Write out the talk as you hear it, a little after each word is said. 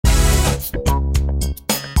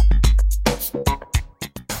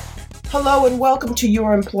Hello and welcome to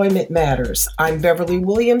Your Employment Matters. I'm Beverly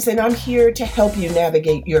Williams and I'm here to help you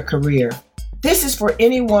navigate your career. This is for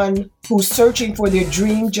anyone who's searching for their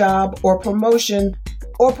dream job or promotion,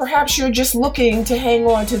 or perhaps you're just looking to hang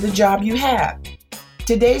on to the job you have.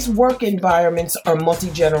 Today's work environments are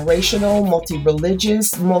multi-generational,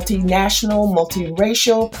 multi-religious, multinational,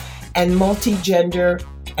 multiracial, and multi-gender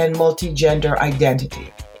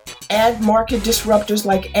identity. Add market disruptors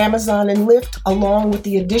like Amazon and Lyft, along with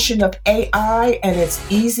the addition of AI, and it's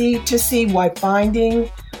easy to see why finding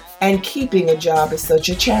and keeping a job is such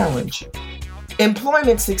a challenge.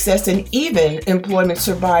 Employment success and even employment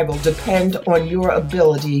survival depend on your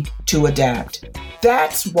ability to adapt.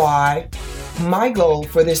 That's why my goal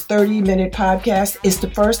for this 30-minute podcast is to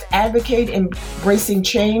first advocate embracing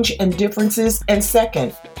change and differences, and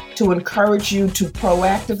second, to encourage you to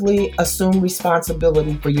proactively assume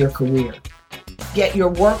responsibility for your career. Get your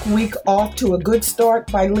work week off to a good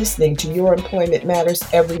start by listening to Your Employment Matters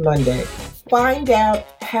every Monday. Find out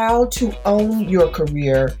how to own your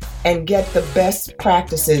career and get the best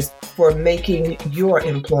practices for making your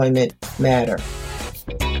employment matter.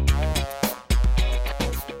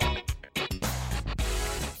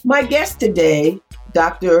 My guest today,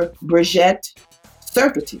 Dr. Brigitte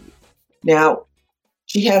Serfaty. Now,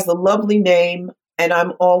 she has a lovely name, and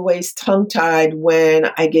I'm always tongue-tied when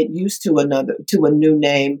I get used to a new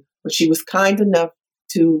name, but she was kind enough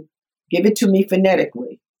to give it to me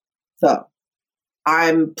phonetically. So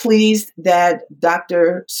I'm pleased that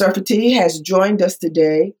Dr. Serfaty has joined us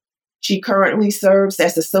today. She currently serves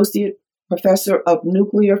as Associate Professor of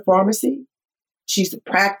Nuclear Pharmacy. She's a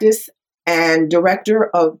practice and Director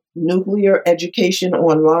of Nuclear Education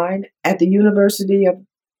Online at the University of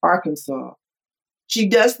Arkansas. She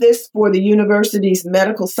does this for the university's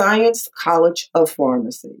Medical Science College of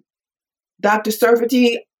Pharmacy. Dr.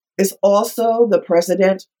 Serfaty is also the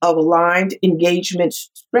president of Aligned Engagement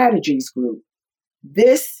Strategies Group.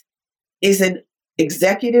 This is an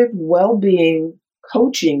executive well-being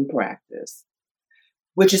coaching practice,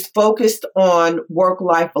 which is focused on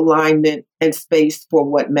work-life alignment and space for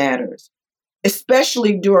what matters.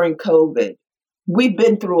 Especially during COVID, we've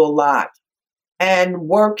been through a lot. And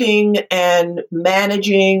working and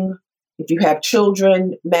managing, if you have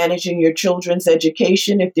children, managing your children's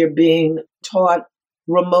education, if they're being taught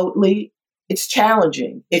remotely, it's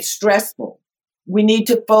challenging, it's stressful. We need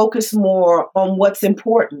to focus more on what's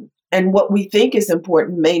important, and what we think is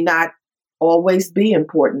important may not always be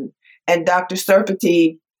important. And Dr.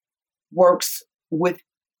 Serfaty works with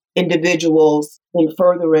individuals in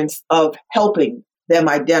furtherance of helping them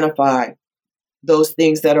identify those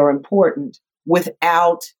things that are important,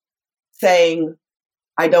 without saying,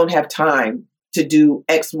 I don't have time to do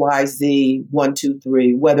X, Y, Z, 1, 2,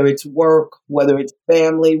 3, whether it's work, whether it's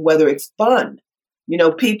family, whether it's fun. You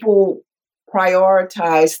know, people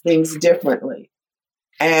prioritize things differently.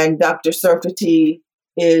 And Dr. Serfaty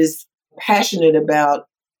is passionate about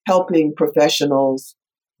helping professionals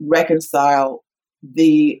reconcile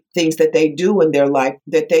the things that they do in their life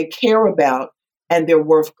that they care about and their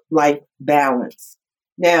work-life balance.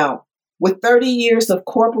 Now, with 30 years of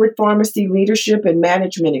corporate pharmacy leadership and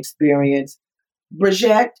management experience,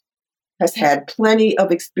 Brigitte has had plenty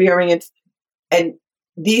of experience, and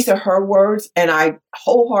these are her words, and I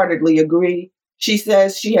wholeheartedly agree. She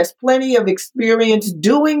says she has plenty of experience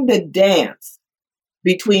doing the dance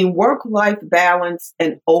between work-life balance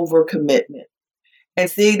and overcommitment.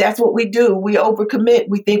 And see, that's what we do. We overcommit.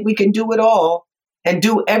 We think we can do it all and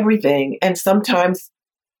do everything, and sometimes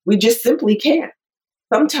we just simply can't.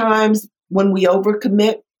 Sometimes when we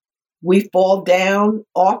overcommit, we fall down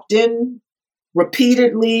often,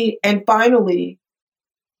 repeatedly, and finally,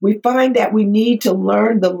 we find that we need to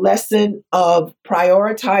learn the lesson of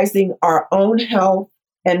prioritizing our own health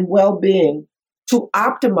and well-being to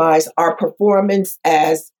optimize our performance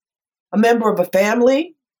as a member of a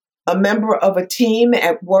family, a member of a team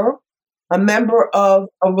at work, a member of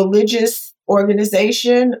a religious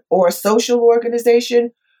organization or a social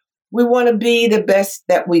organization. We want to be the best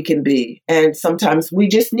that we can be, and sometimes we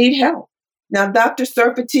just need help. Now, Dr.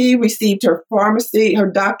 Serfaty received her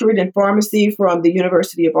doctorate in pharmacy from the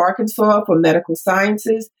University of Arkansas for medical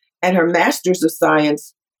sciences, and her master's of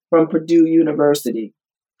science from Purdue University.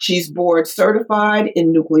 She's board certified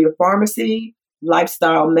in nuclear pharmacy,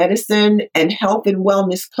 lifestyle medicine, and health and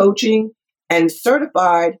wellness coaching, and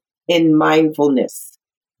certified in mindfulness,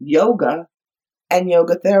 yoga, and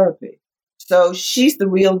yoga therapy. So she's the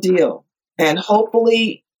real deal. And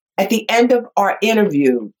hopefully at the end of our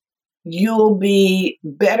interview, you'll be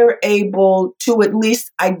better able to at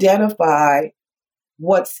least identify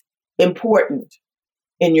what's important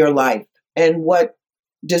in your life and what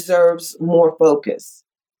deserves more focus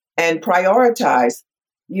and prioritize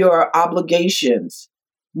your obligations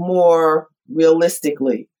more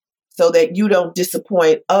realistically so that you don't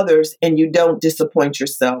disappoint others and you don't disappoint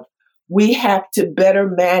yourself. We have to better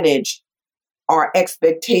manage our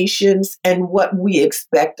expectations and what we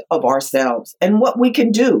expect of ourselves and what we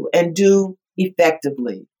can do and do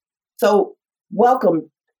effectively. So,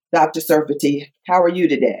 welcome, Dr. Serfati. How are you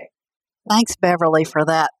today? Thanks, Beverly, for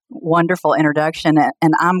that wonderful introduction.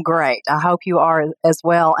 And I'm great. I hope you are as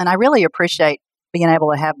well. And I really appreciate being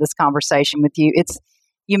able to have this conversation with you.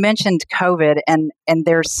 You mentioned COVID, and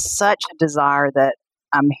there's such a desire that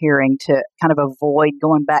I'm hearing to kind of avoid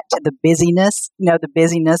going back to the busyness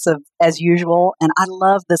of as usual. And I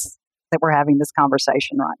love this that we're having this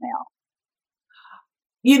conversation right now.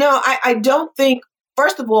 I don't think,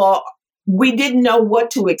 first of all, we didn't know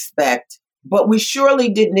what to expect, but we surely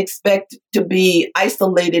didn't expect to be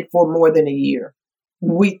isolated for more than a year.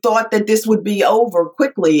 We thought that this would be over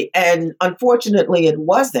quickly, and unfortunately, it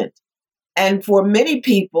wasn't. And for many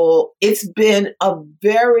people, it's been a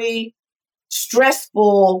very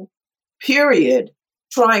stressful period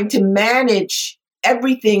trying to manage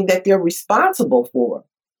everything that they're responsible for.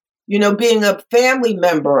 Being a family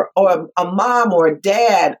member or a mom or a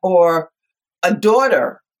dad or a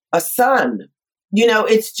daughter, a son,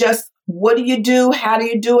 it's just, what do you do? How do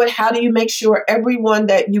you do it? How do you make sure everyone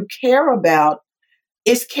that you care about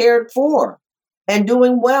is cared for and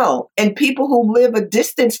doing well? And people who live a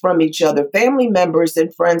distance from each other, family members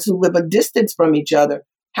and friends who live a distance from each other,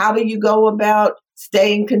 how do you go about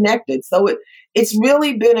staying connected? So it's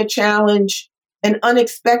really been a challenge, an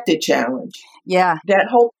unexpected challenge. Yeah. That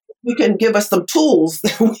hopefully you can give us some tools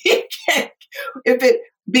that we can,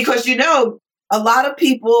 because a lot of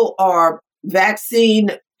people are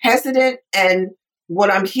vaccine hesitant, and what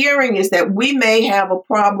I'm hearing is that we may have a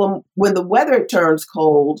problem when the weather turns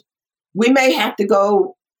cold. We may have to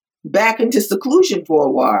go back into seclusion for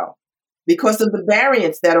a while because of the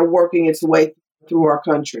variants that are working its way through our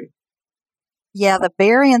country. Yeah, the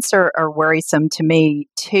variants are worrisome to me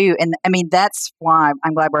too. And I mean, that's why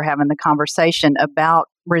I'm glad we're having the conversation about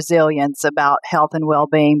resilience, about health and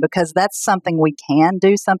well-being, because that's something we can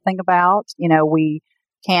do something about. We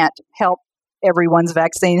can't help everyone's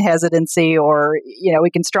vaccine hesitancy, or,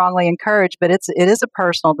 we can strongly encourage, but it is a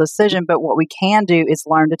personal decision. But what we can do is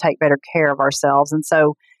learn to take better care of ourselves. And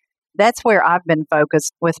so that's where I've been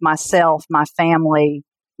focused with myself, my family,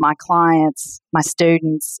 my clients, my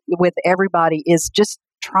students, with everybody, is just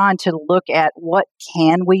trying to look at what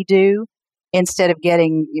can we do instead of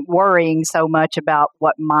worrying so much about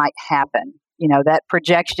what might happen. That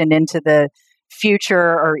projection into the future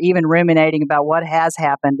or even ruminating about what has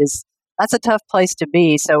happened that's a tough place to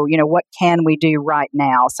be. So, what can we do right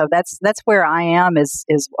now? So that's where I am is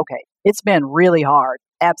okay. It's been really hard.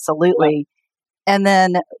 Absolutely. And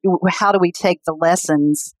then how do we take the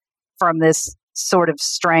lessons from this sort of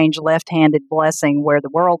strange left-handed blessing where the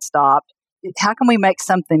world stopped? How can we make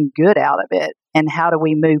something good out of it? And how do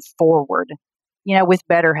we move forward, with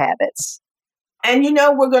better habits? And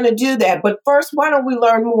we're going to do that. But first, why don't we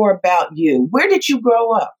learn more about you? Where did you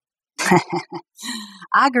grow up?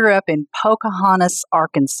 I grew up in Pocahontas,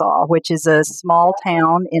 Arkansas, which is a small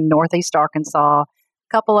town in northeast Arkansas, a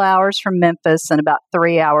couple hours from Memphis and about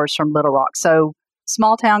 3 hours from Little Rock. So,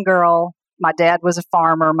 small town girl. My dad was a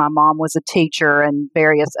farmer. My mom was a teacher, and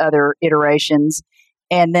various other iterations.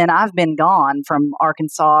 And then I've been gone from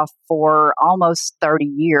Arkansas for almost 30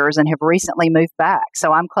 years and have recently moved back.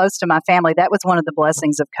 So I'm close to my family. That was one of the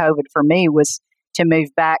blessings of COVID for me, was to move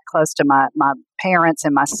back close to my parents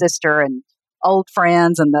and my sister and old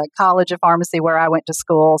friends and the College of Pharmacy where I went to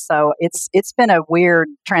school. So it's been a weird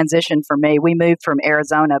transition for me. We moved from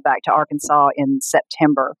Arizona back to Arkansas in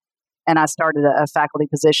September, and I started a faculty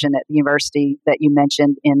position at the university that you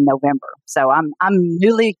mentioned in November. So I'm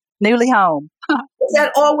newly home. Is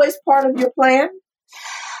that always part of your plan?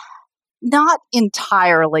 Not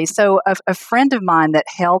entirely. So a friend of mine that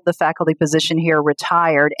held the faculty position here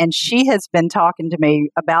retired, and she has been talking to me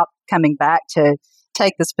about coming back to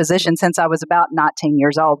take this position since I was about 19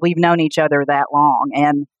 years old. We've known each other that long,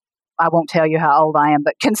 and I won't tell you how old I am,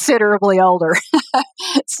 but considerably older.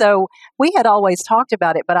 So we had always talked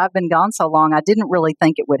about it, but I've been gone so long, I didn't really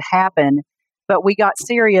think it would happen. But we got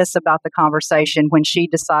serious about the conversation when she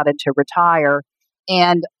decided to retire,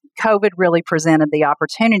 and COVID really presented the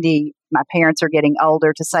opportunity. My parents are getting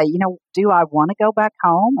older, to say, do I want to go back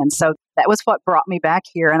home? And so that was what brought me back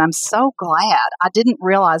here. And I'm so glad. I didn't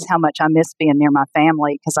realize how much I missed being near my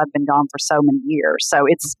family because I've been gone for so many years. So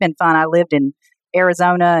it's been fun. I lived in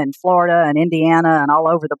Arizona and Florida and Indiana and all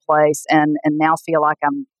over the place, and now feel like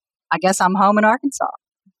I guess I'm home in Arkansas.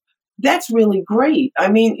 That's really great. I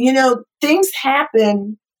mean, things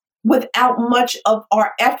happen without much of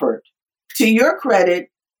our effort. To your credit,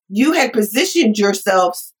 you had positioned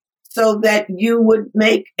yourself so that you would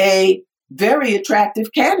make a very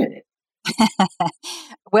attractive candidate.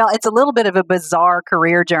 Well, it's a little bit of a bizarre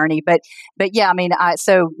career journey, but yeah, I mean,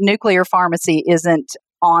 so nuclear pharmacy isn't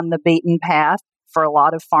on the beaten path for a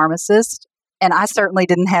lot of pharmacists. And I certainly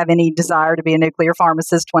didn't have any desire to be a nuclear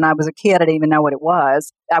pharmacist when I was a kid. I didn't even know what it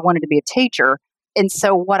was. I wanted to be a teacher. And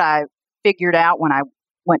so what I figured out when I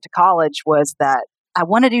went to college was that I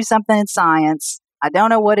want to do something in science. I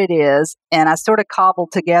don't know what it is. And I sort of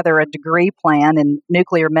cobbled together a degree plan in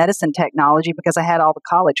nuclear medicine technology because I had all the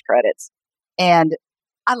college credits. And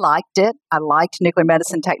I liked it. I liked nuclear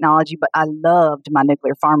medicine technology, but I loved my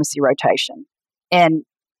nuclear pharmacy rotation. And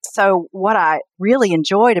so what I really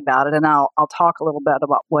enjoyed about it, and I'll talk a little bit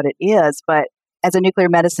about what it is, but as a nuclear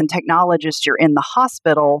medicine technologist, you're in the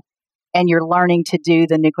hospital and you're learning to do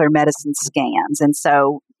the nuclear medicine scans. And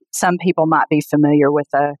so some people might be familiar with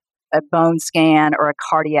a bone scan or a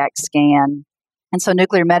cardiac scan. And so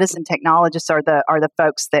nuclear medicine technologists are the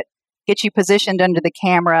folks that get you positioned under the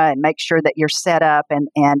camera and make sure that you're set up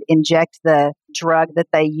and inject the drug that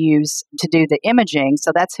they use to do the imaging.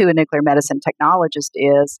 So that's who a nuclear medicine technologist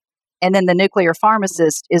is. And then the nuclear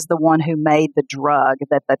pharmacist is the one who made the drug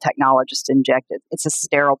that the technologist injected. It's a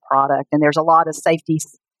sterile product, and there's a lot of safety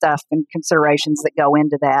stuff and considerations that go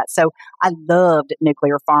into that. So I loved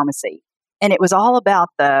nuclear pharmacy. And it was all about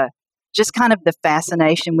just kind of the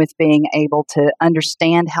fascination with being able to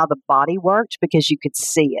understand how the body worked because you could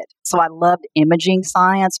see it. So I loved imaging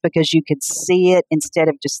science because you could see it instead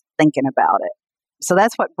of just thinking about it. So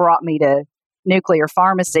that's what brought me to nuclear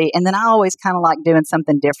pharmacy. And then I always kind of like doing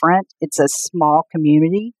something different. It's a small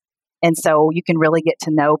community. And so you can really get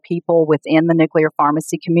to know people within the nuclear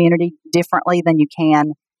pharmacy community differently than you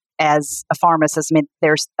can as a pharmacist. I mean,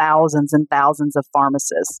 there's thousands and thousands of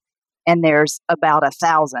pharmacists, and there's about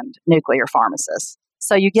 1,000 nuclear pharmacists.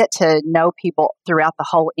 So you get to know people throughout the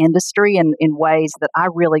whole industry in ways that I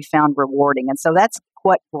really found rewarding. And so that's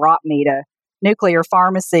what brought me to nuclear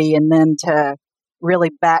pharmacy and then to really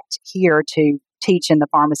back here to teach in the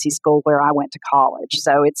pharmacy school where I went to college.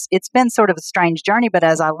 So it's been sort of a strange journey, but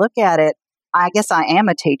as I look at it, I guess I am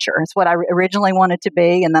a teacher. It's what I originally wanted to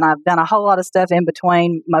be. And then I've done a whole lot of stuff in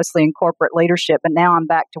between, mostly in corporate leadership. But now I'm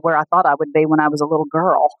back to where I thought I would be when I was a little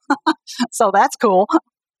girl. So that's cool.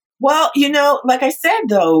 Well, like I said,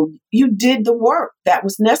 though, you did the work that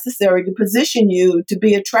was necessary to position you to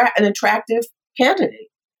be an attractive candidate.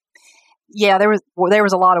 Yeah, there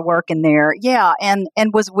was a lot of work in there. Yeah, and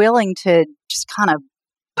was willing to just kind of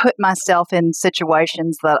put myself in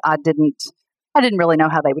situations that I didn't really know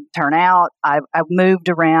how they would turn out. I moved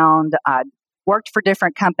around. I worked for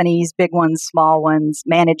different companies, big ones, small ones,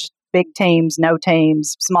 managed big teams, no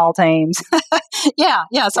teams, small teams. Yeah.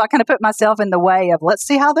 So I kind of put myself in the way of let's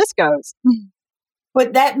see how this goes.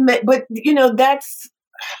 But that's,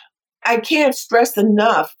 I can't stress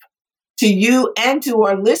enough to you and to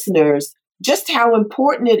our listeners just how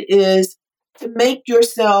important it is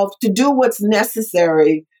to do what's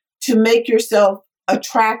necessary to make yourself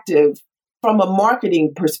attractive from a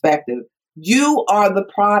marketing perspective. You are the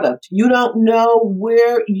product. You don't know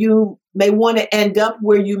where you may want to end up,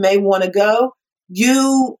 where you may want to go.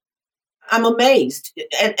 I'm amazed,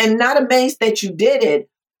 and not amazed that you did it,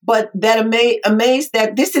 but that amazed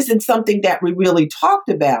that this isn't something that we really talked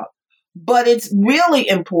about. But it's really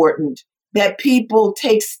important that people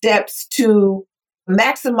take steps to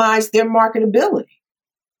maximize their marketability.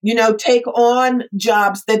 Take on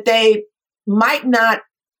jobs that they might not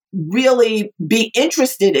really be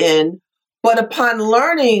interested in, but upon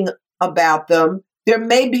learning about them, there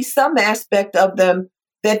may be some aspect of them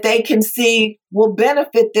that they can see will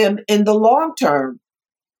benefit them in the long term.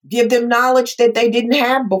 Give them knowledge that they didn't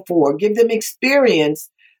have before. Give them experience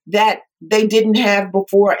that they didn't have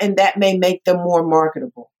before, and that may make them more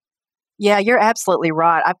marketable. Yeah, you're absolutely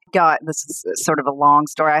right. This is sort of a long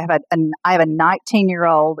story. I have a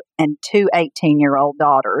 19-year-old and two 18-year-old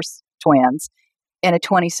daughters, twins, and a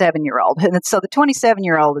 27-year-old. And so the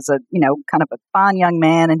 27-year-old is a kind of a fine young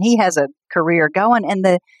man, and he has a career going, and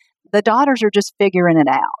the daughters are just figuring it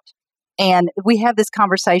out. And we have this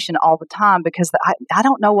conversation all the time because I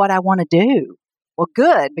don't know what I want to do. Well,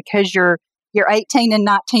 good, because you're 18 and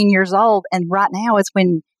 19 years old, and right now is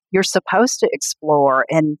when you're supposed to explore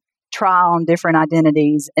and try on different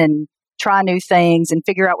identities and try new things and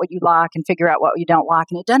figure out what you like and figure out what you don't like.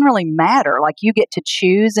 And it doesn't really matter. Like, you get to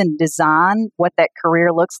choose and design what that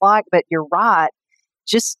career looks like. But you're right.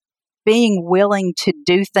 Just being willing to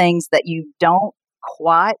do things that you don't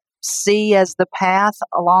quite see as the path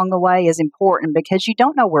along the way is important because you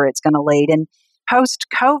don't know where it's going to lead. And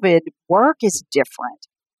post-COVID, work is different.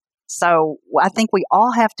 So I think we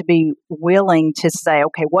all have to be willing to say,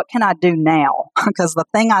 okay, what can I do now? Because the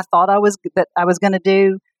thing I thought I was going to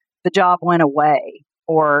do, the job went away,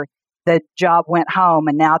 or the job went home,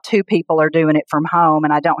 and now two people are doing it from home,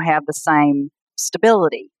 and I don't have the same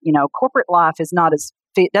stability. Corporate life is not as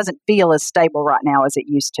it doesn't feel as stable right now as it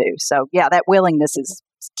used to. So yeah, that willingness is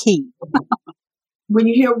key. When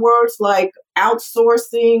you hear words like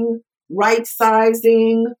outsourcing, right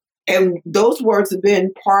sizing, and those words have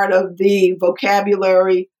been part of the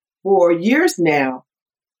vocabulary for years now.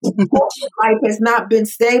 Corporate life has not been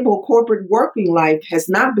stable. Corporate working life has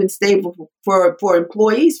not been stable for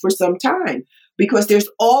employees for some time because there's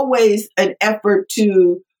always an effort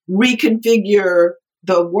to reconfigure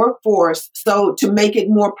the workforce so to make it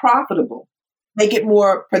more profitable, make it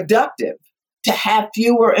more productive, to have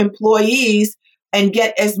fewer employees and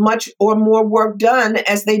get as much or more work done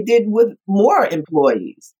as they did with more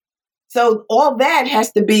employees. So all that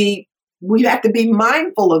we have to be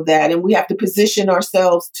mindful of that, and we have to position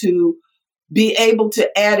ourselves to be able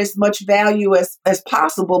to add as much value as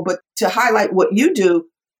possible, but to highlight what you do,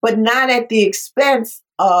 but not at the expense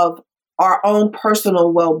of our own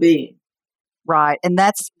personal well-being. Right. And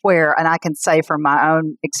that's where, and I can say from my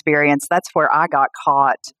own experience, that's where I got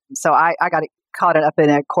caught. So I got caught up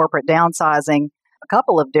in a corporate downsizing a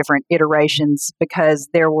couple of different iterations because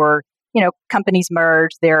there were, companies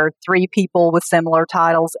merged. There are three people with similar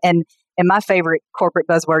titles. And my favorite corporate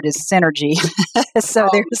buzzword is synergy. So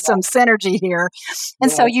there's some synergy here.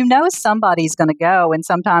 And so somebody's going to go, and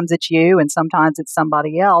sometimes it's you and sometimes it's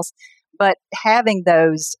somebody else. But having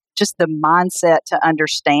just the mindset to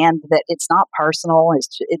understand that it's not personal,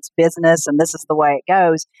 it's business, and this is the way it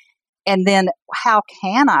goes. And then how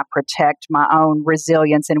can I protect my own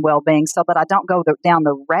resilience and well-being so that I don't go down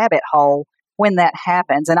the rabbit hole when that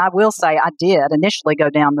happens? And I will say I did initially go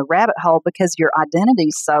down the rabbit hole because your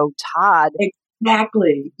identity's so tied.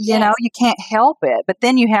 Exactly. You can't help it. But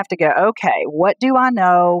then you have to go, okay, what do I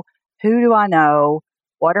know? Who do I know?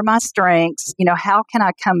 What are my strengths? How can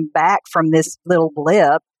I come back from this little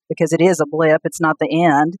blip? Because it is a blip, it's not the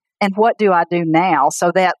end. And what do I do now?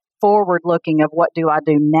 So that forward looking of what do I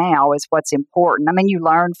do now is what's important. I mean, you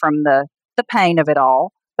learn from the pain of it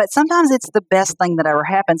all, but sometimes it's the best thing that ever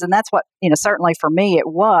happens. And that's what, certainly for me it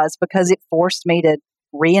was, because it forced me to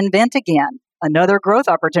reinvent again. Another growth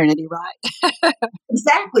opportunity, right?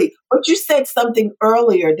 Exactly. But you said something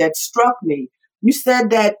earlier that struck me. You said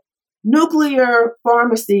that nuclear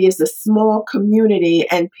pharmacy is a small community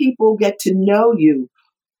and people get to know you.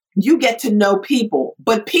 You get to know people,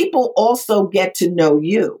 but people also get to know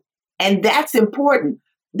you. And that's important.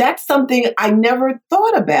 That's something I never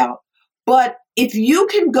thought about. But if you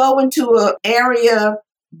can go into an area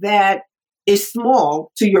that is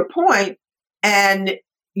small, to your point, and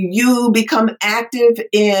you become active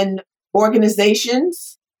in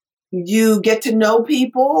organizations, you get to know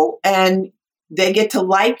people and they get to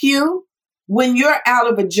like you. When you're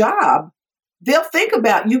out of a job, they'll think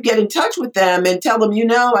about you, get in touch with them and tell them,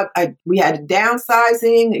 we had a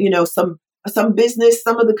downsizing, some business,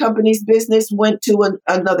 some of the company's business went to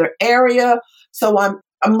another area. So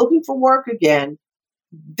I'm looking for work again.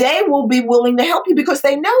 They will be willing to help you because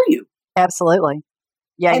they know you. Absolutely.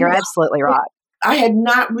 Yeah, you're absolutely right. I had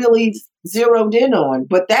not really zeroed in on,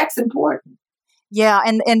 but that's important. Yeah,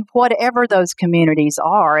 and whatever those communities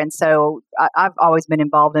are. And so I've always been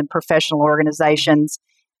involved in professional organizations.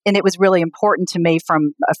 And it was really important to me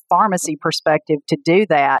from a pharmacy perspective to do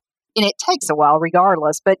that. And it takes a while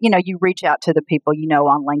regardless, but you reach out to the people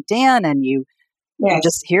on LinkedIn and you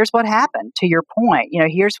just, here's what happened, to your point.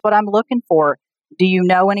 Here's what I'm looking for. Do you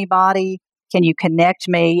know anybody? Can you connect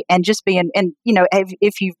me? And just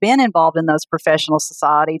if you've been involved in those professional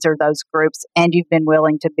societies or those groups and you've been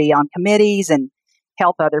willing to be on committees and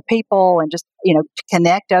help other people and just, to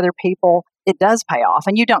connect other people, it does pay off.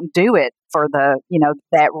 And you don't do it for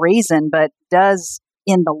that reason, but does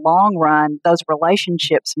in the long run, those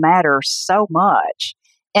relationships matter so much.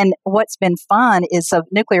 And what's been fun is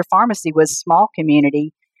nuclear pharmacy was small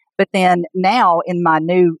community, but then now in my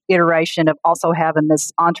new iteration of also having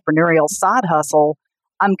this entrepreneurial side hustle,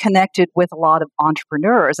 I'm connected with a lot of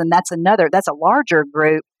entrepreneurs, and that's a larger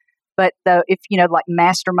group. But if like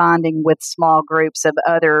masterminding with small groups of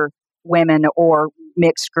other women or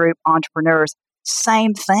mixed group entrepreneurs,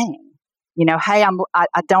 same thing. Hey,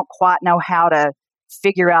 I don't quite know how to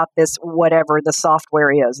figure out this, whatever the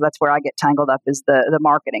software is. That's where I get tangled up, is the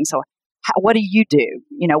marketing. So what do you do?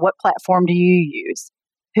 What platform do you use?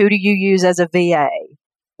 Who do you use as a VA?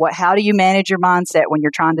 how do you manage your mindset when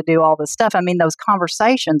you're trying to do all this stuff? I mean, those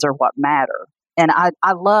conversations are what matter. And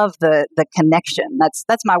I love the connection.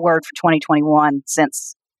 That's my word for 2021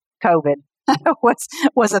 since COVID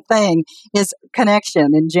was a thing, is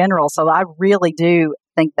connection in general. So I really do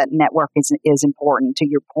think that network is important, to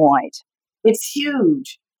your point. It's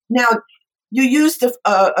huge. Now, you used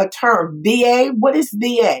a term, VA. What is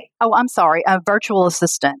VA? Oh, I'm sorry, a virtual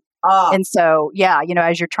assistant. And so, yeah,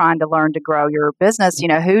 as you're trying to learn to grow your business,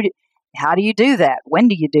 how do you do that? When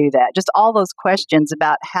do you do that? Just all those questions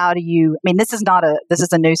about this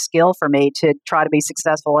is a new skill for me to try to be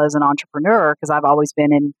successful as an entrepreneur, because I've always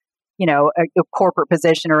been in, a corporate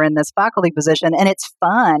position or in this faculty position. And it's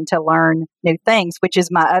fun to learn new things, which is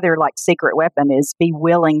my other secret weapon, is be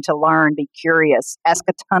willing to learn, be curious, ask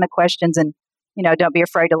a ton of questions, and, don't be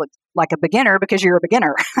afraid to look like a beginner because you're a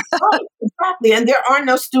beginner. Right, exactly. And there are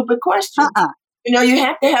no stupid questions. You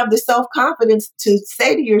have to have the self-confidence to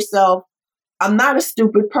say to yourself, I'm not a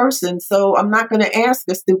stupid person, so I'm not going to ask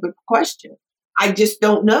a stupid question. I just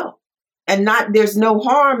don't know. And there's no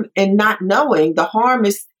harm in not knowing. The harm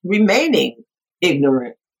is remaining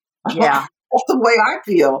ignorant. Yeah. That's the way I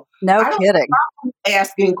feel. No kidding.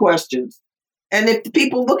 Asking questions. And if the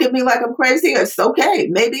people look at me like I'm crazy, it's okay.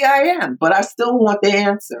 Maybe I am, but I still want the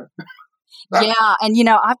answer. Yeah. And,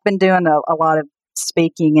 I've been doing a lot of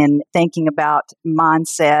speaking and thinking about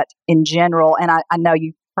mindset in general. And I know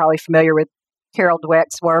you're probably familiar with Carol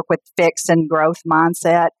Dweck's work with fixed and growth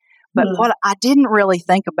mindset. But what I didn't really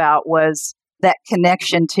think about was that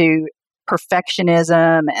connection to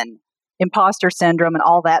perfectionism and imposter syndrome and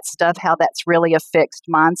all that stuff, how that's really a fixed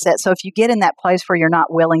mindset. So if you get in that place where you're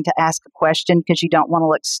not willing to ask a question because you don't want to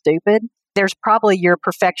look stupid, there's probably your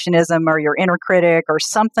perfectionism or your inner critic or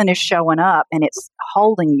something is showing up and it's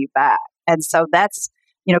holding you back. And so that's,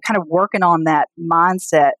 kind of working on that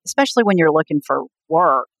mindset, especially when you're looking for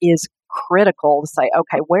work, is critical to say,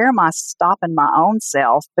 okay, where am I stopping my own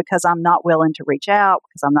self because I'm not willing to reach out,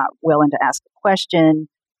 because I'm not willing to ask a question,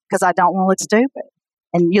 because I don't want to look stupid.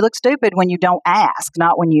 And you look stupid when you don't ask,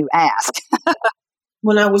 not when you ask.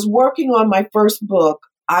 When I was working on my first book,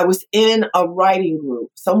 I was in a writing group.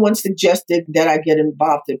 Someone suggested that I get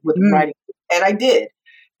involved with a writing group, and I did.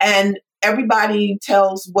 And everybody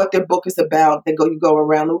tells what their book is about. You go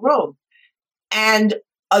around the room. And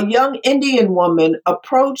a young Indian woman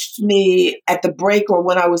approached me at the break or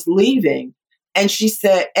when I was leaving, and she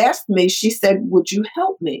said, would you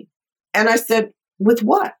help me? And I said, with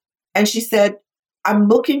what? And she said, I'm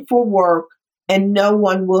looking for work and no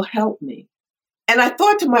one will help me. And I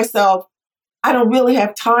thought to myself, I don't really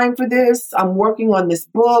have time for this. I'm working on this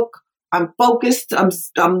book. I'm focused.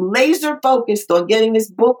 I'm laser focused on getting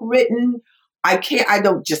this book written. I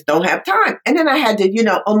don't have time. And then I had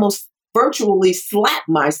to, almost virtually slap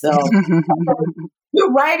myself.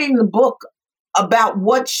 You're writing the book about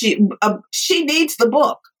what she needs the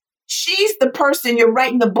book. She's the person you're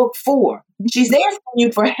writing the book for. She's asking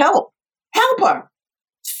you for help. Help her.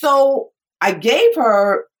 So I gave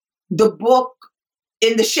her the book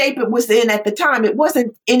in the shape it was in at the time. It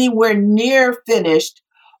wasn't anywhere near finished,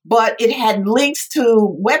 but it had links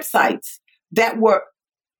to websites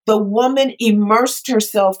the woman immersed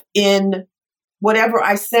herself in whatever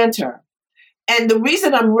I sent her. And the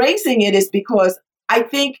reason I'm raising it is because I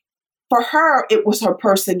think for her, it was her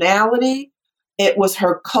personality. It was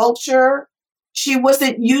her culture. She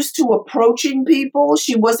wasn't used to approaching people.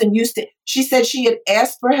 She said she had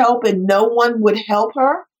asked for help and no one would help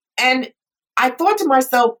her. And I thought to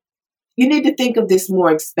myself, you need to think of this more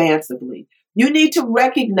expansively. You need to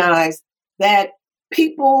recognize that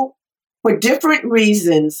people, for different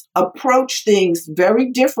reasons, approach things very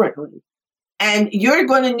differently. And you're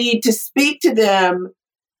going to need to speak to them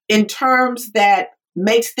in terms that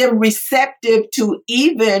makes them receptive to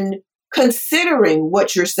even considering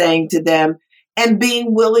what you're saying to them and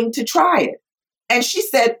being willing to try it. And she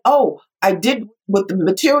said, I did what the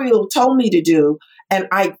material told me to do. And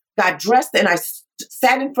I got dressed and I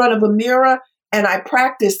sat in front of a mirror and I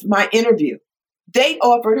practiced my interview. They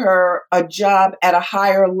offered her a job at a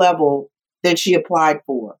higher level than she applied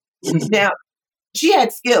for. Now, she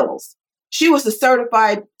had skills. She was a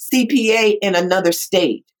certified CPA in another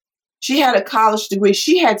state. She had a college degree.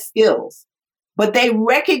 She had skills, but they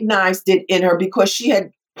recognized it in her because she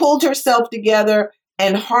had pulled herself together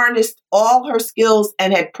and harnessed all her skills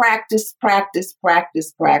and had practiced.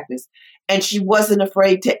 And she wasn't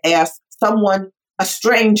afraid to ask a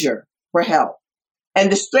stranger, for help. And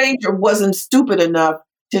the stranger wasn't stupid enough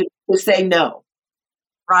to say no.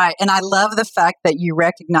 Right. And I love the fact that you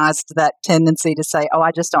recognized that tendency to say, oh,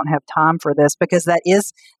 I just don't have time for this, because that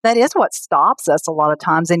is what stops us a lot of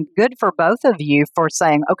times. And good for both of you for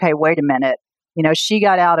saying, okay, wait a minute. She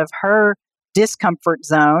got out of her discomfort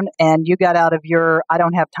zone and you got out of your I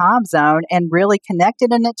don't have time zone and really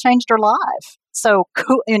connected, and it changed her life. So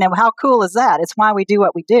cool. How cool is that? It's why we do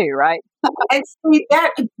what we do, right? And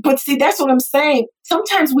see, that's what I'm saying.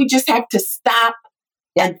 Sometimes we just have to stop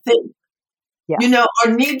and think. Yeah.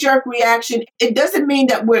 Our knee-jerk reaction, it doesn't mean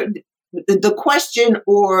that the question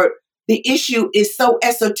or the issue is so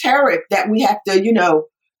esoteric that we have to,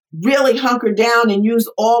 really hunker down and use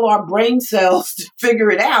all our brain cells to figure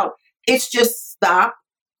it out. It's just stop,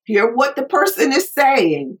 hear what the person is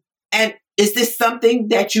saying. And is this something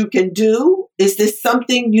that you can do? Is this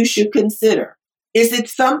something you should consider? Is it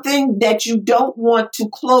something that you don't want to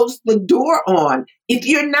close the door on? If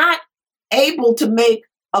you're not able to make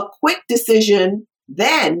a quick decision,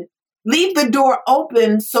 then leave the door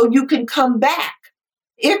open so you can come back.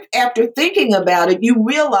 If after thinking about it, you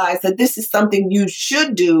realize that this is something you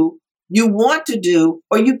should do, you want to do,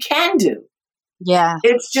 or you can do. Yeah.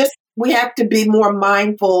 It's just we have to be more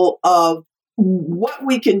mindful of what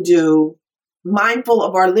we can do, mindful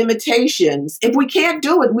of our limitations. If we can't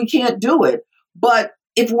do it, we can't do it. But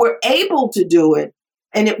if we're able to do it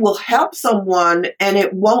and it will help someone and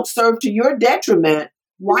it won't serve to your detriment,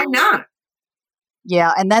 why not?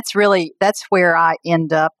 Yeah, and that's where I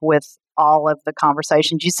end up with all of the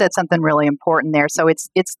conversations. You said something really important there. So it's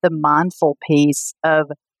the mindful piece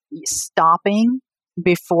of stopping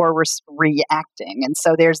before reacting. And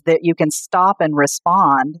so there's that you can stop and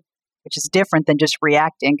respond, which is different than just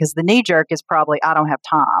reacting, because the knee jerk is probably, I don't have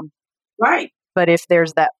time. Right. But if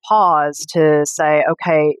there's that pause to say,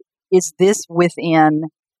 okay, is this within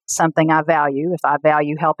something I value? If I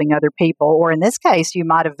value helping other people, or in this case, you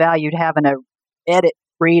might have valued having a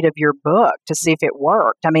read of your book to see if it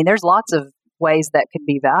worked. I mean, there's lots of ways that could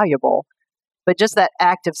be valuable, but just that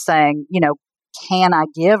act of saying, can I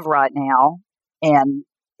give right now? And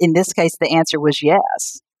in this case, the answer was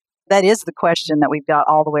yes. That is the question that we've got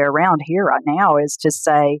all the way around here right now, is to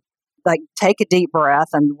say, take a deep breath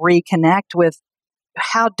and reconnect with,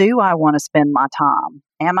 how do I want to spend my time?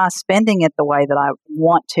 Am I spending it the way that I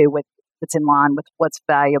want to, that's in line with what's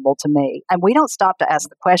valuable to me? And we don't stop to ask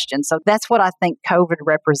the question. So that's what I think COVID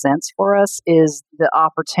represents for us, is the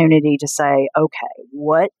opportunity to say, okay,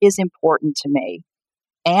 what is important to me?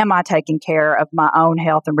 Am I taking care of my own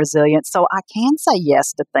health and resilience so I can say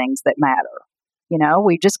yes to things that matter?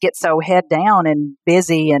 We just get so head down and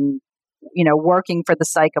busy and, working for the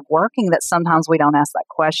sake of working that sometimes we don't ask that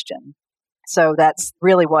question. So that's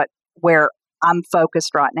really where I'm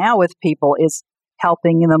focused right now with people, is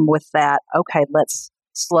helping them with that. Okay, let's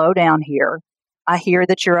slow down here. I hear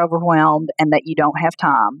that you're overwhelmed and that you don't have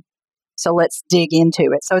time. So let's dig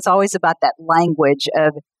into it. So it's always about that language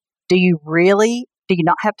of, do you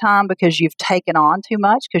not have time because you've taken on too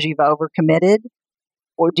much, because you've overcommitted?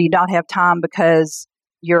 Or do you not have time because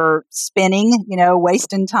you're spinning,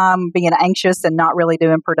 wasting time being anxious and not really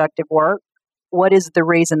doing productive work? What is the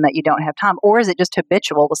reason that you don't have time? Or is it just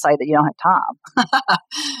habitual to say that you don't have time?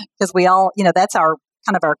 Because we all, that's our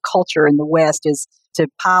kind of our culture in the West, is to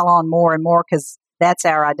pile on more and more because that's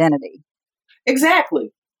our identity.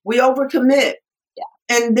 Exactly. We overcommit. Yeah.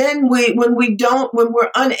 And then when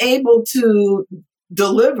we're unable to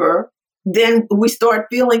deliver, then we start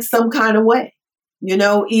feeling some kind of way.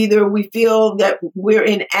 Either we feel that we're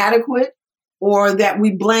inadequate, or that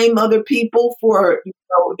we blame other people for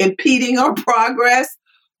impeding our progress.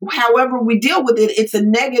 However we deal with it, it's a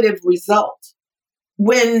negative result.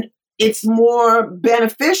 When it's more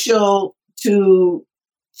beneficial to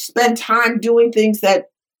spend time doing things that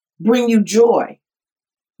bring you joy.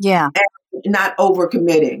 Yeah. And not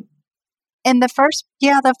overcommitting. And the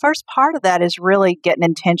first part of that is really getting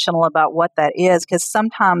intentional about what that is, because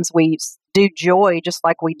sometimes we do joy just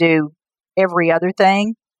like we do every other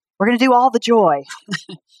thing. We're going to do all the joy,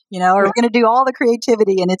 or we're going to do all the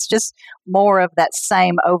creativity, and it's just more of that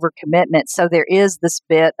same overcommitment. So there is this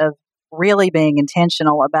bit of really being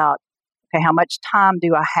intentional about, okay, how much time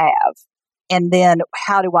do I have? And then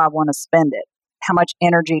how do I want to spend it? How much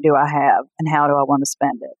energy do I have, and how do I want to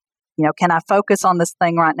spend it? Can I focus on this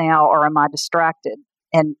thing right now, or am I distracted?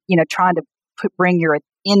 And, trying to bring your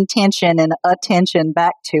intention and attention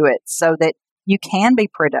back to it so that you can be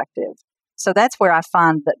productive. So that's where I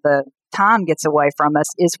find that the time gets away from us,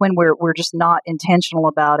 is when we're just not intentional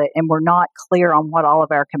about it, and we're not clear on what all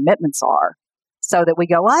of our commitments are, so that we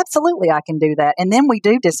go, well, absolutely, I can do that. And then we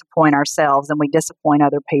do disappoint ourselves and we disappoint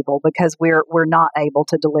other people because we're not able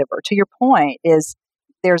to deliver. To your point, is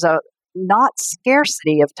there's a not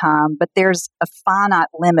scarcity of time, but there's a finite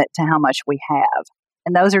limit to how much we have.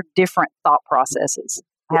 And those are different thought processes.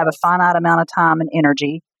 I have a finite amount of time and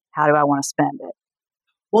energy. How do I want to spend it?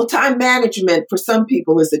 Well, time management for some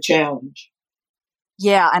people is a challenge.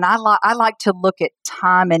 Yeah, and I like to look at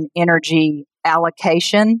time and energy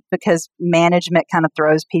allocation because management kind of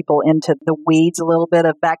throws people into the weeds a little bit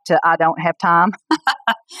of back to I don't have time.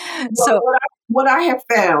 So what I have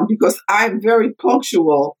found, because I'm very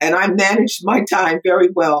punctual and I manage my time very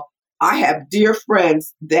well, I have dear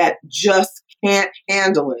friends that just can't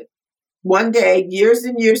handle it. One day, years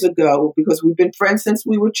and years ago, because we've been friends since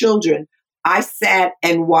we were children, I sat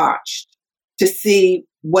and watched to see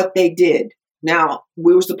what they did. Now,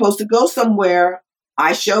 we were supposed to go somewhere.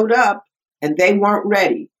 I showed up and they weren't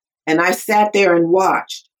ready. And I sat there and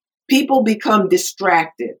watched. People become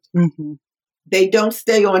distracted. Mm-hmm. They don't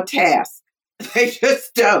stay on task. They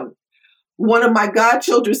just don't. One of my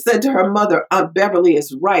godchildren said to her mother, Aunt Beverly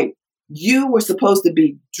is right. You were supposed to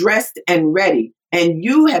be dressed and ready. And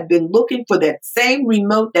you have been looking for that same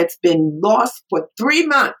remote that's been lost for 3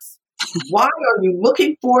 months. Why are you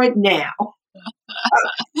looking for it now?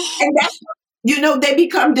 And that's, they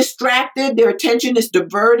become distracted. Their attention is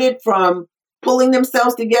diverted from pulling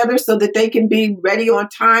themselves together so that they can be ready on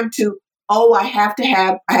time to, I have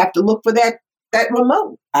to look for that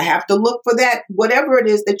remote. I have to look for that, whatever it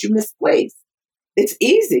is that you misplaced. It's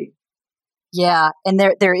easy. Yeah, and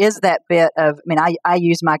there is that bit of, I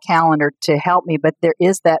use my calendar to help me, but there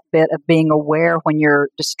is that bit of being aware when you're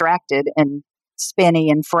distracted and spinny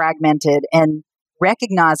and fragmented and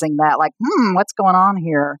recognizing that, like, what's going on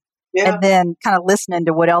here? Yeah. And then kind of listening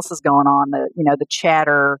to what else is going on, the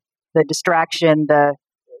chatter, the distraction,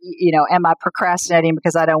 am I procrastinating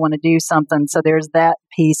because I don't want to do something? So there's that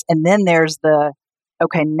piece. And then there's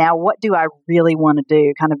okay, now what do I really want to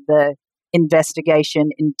do? Kind of the investigation,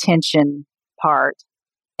 intention part.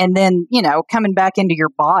 And then, coming back into your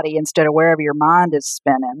body instead of wherever your mind is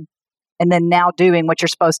spinning. And then now doing what you're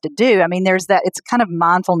supposed to do. There's that, it's kind of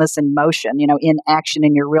mindfulness in motion, in action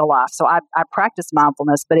in your real life. So I practice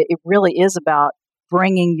mindfulness, but it really is about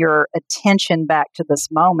bringing your attention back to this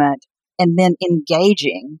moment and then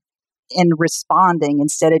engaging and responding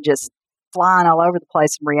instead of just flying all over the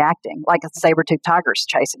place and reacting like a saber-toothed tiger's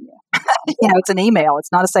chasing you. It's an email.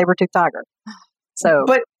 It's not a saber-toothed tiger. So,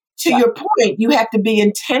 but to your point, you have to be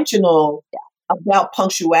intentional about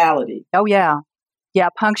punctuality. Oh, yeah. Yeah,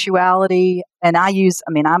 punctuality. And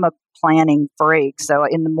I'm a planning freak. So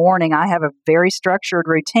in the morning, I have a very structured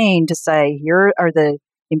routine to say, here are the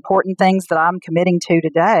important things that I'm committing to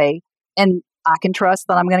today. And I can trust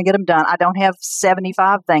that I'm going to get them done. I don't have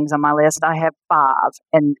 75 things on my list. I have 5.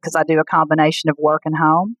 And because I do a combination of work and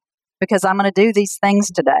home, because I'm going to do these things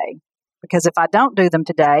today. Because if I don't do them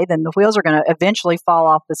today, then the wheels are going to eventually fall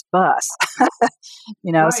off this bus.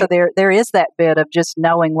 Right. So there is that bit of just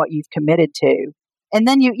knowing what you've committed to. And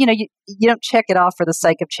then you don't check it off for the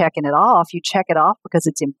sake of checking it off. You check it off because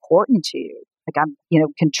it's important to you. Like I'm,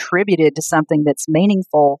 contributed to something that's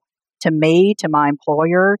meaningful to me, to my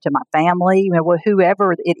employer, to my family,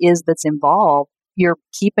 whoever it is that's involved. You're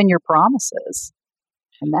keeping your promises.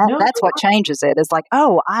 And that's what changes it. It's like,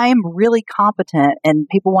 I'm really competent and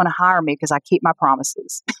people want to hire me because I keep my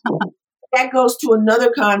promises. That goes to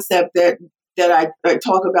another concept that I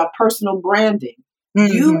talk about, personal branding.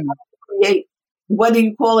 Mm-hmm. You create, whether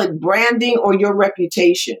you call it branding or your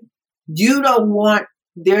reputation, you don't want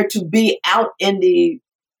there to be out in the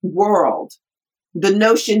world the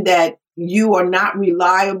notion that you are not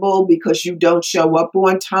reliable because you don't show up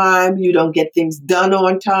on time, you don't get things done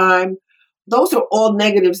on time. Those are all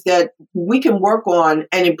negatives that we can work on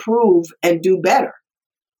and improve and do better.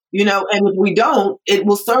 And if we don't, it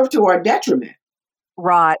will serve to our detriment.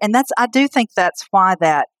 Right. And I do think that's why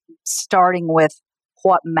that starting with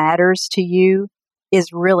what matters to you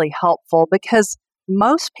is really helpful, because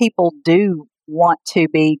most people do want to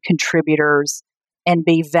be contributors and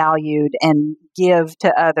be valued and give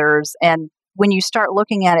to others. And when you start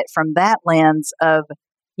looking at it from that lens of,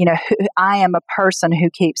 I am a person who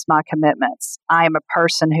keeps my commitments. I am a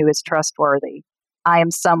person who is trustworthy. I am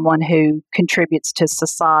someone who contributes to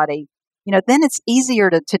society. Then it's easier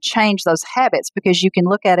to change those habits because you can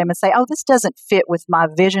look at them and say, this doesn't fit with my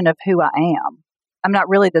vision of who I am. I'm not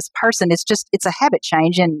really this person. It's a habit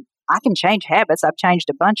change, and I can change habits. I've changed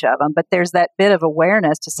a bunch of them, but there's that bit of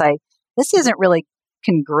awareness to say, this isn't really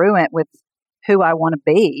congruent with who I want to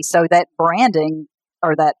be. So that branding,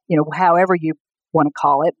 or that, however you want to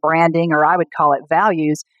call it, branding, or I would call it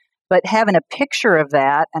values, but having a picture of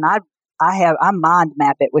that, and I mind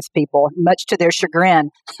map it with people, much to their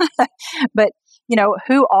chagrin. But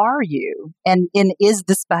who are you? And is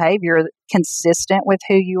this behavior consistent with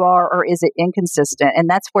who you are, or is it inconsistent? And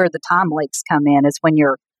that's where the time leaks come in, is when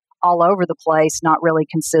you're all over the place, not really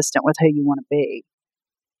consistent with who you want to be.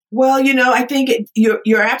 Well, I think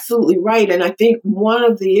you're absolutely right. And I think one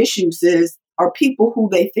of the issues are people who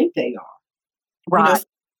they think they are. Right.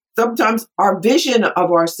 Sometimes our vision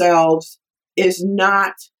of ourselves is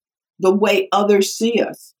not the way others see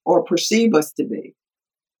us or perceive us to be.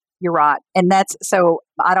 You're right. And so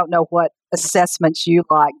I don't know what assessments you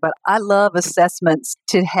like, but I love assessments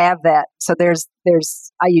to have that. So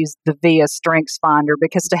I use the VIA Strengths Finder,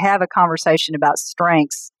 because to have a conversation about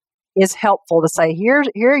strengths is helpful to say, here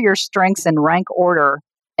are your strengths in rank order.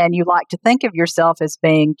 And you like to think of yourself as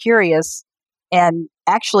being curious, and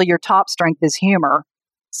actually your top strength is humor.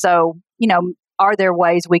 So, are there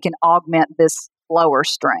ways we can augment this lower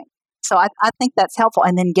strength? So I think that's helpful.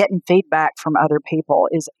 And then getting feedback from other people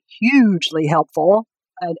is hugely helpful.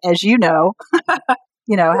 As you know,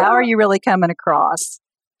 how are you really coming across?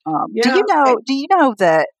 Do you know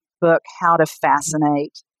the book, How to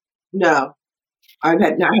Fascinate? No, I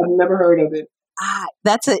have never heard of it.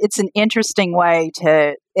 It's an interesting way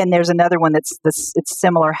and there's another one it's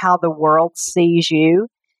similar, How the World Sees You.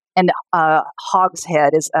 And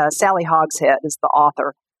Sally Hogshead is the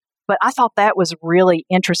author. But I thought that was really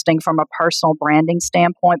interesting from a personal branding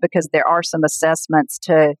standpoint, because there are some assessments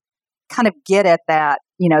to kind of get at that.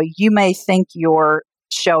 You may think you're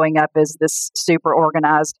showing up as this super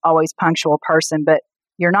organized, always punctual person, but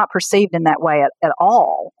you're not perceived in that way at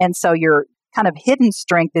all. And so your kind of hidden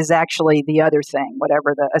strength is actually the other thing,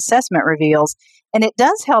 whatever the assessment reveals. And it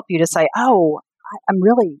does help you to say, oh,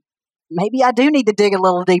 maybe I do need to dig a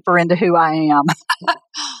little deeper into who I am.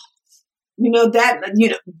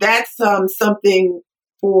 That's something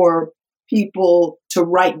for people to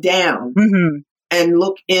write down and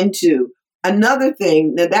look into. Another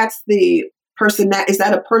thing, now that's the is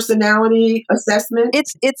that a personality assessment?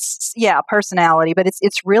 It's personality, but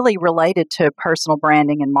it's really related to personal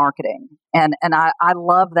branding and marketing. And I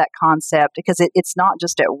love that concept, because it's not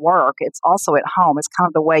just at work, it's also at home. It's kind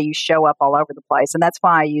of the way you show up all over the place. And that's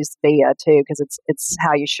why I use VIA too, because it's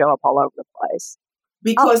how you show up all over the place.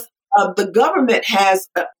 Because the government has,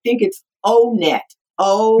 I think it's ONET,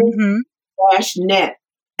 O-net.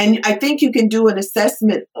 And I think you can do an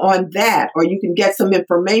assessment on that, or you can get some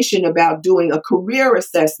information about doing a career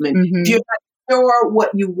assessment. If you're not sure what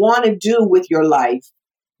you want to do with your life,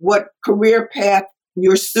 what career path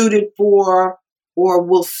you're suited for or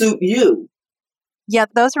will suit you. Yeah,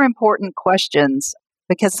 those are important questions,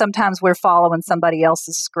 because sometimes we're following somebody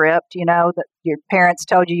else's script, that your parents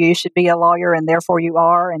told you should be a lawyer and therefore you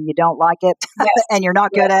are, and you don't like it. Yes. And you're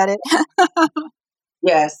not good at it.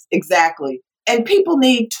 Yes, exactly. And people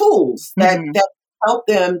need tools that help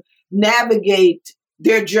them navigate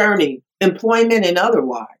their journey, employment and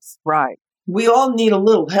otherwise. Right. We all need a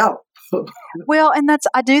little help. Well, and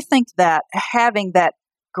I do think that having that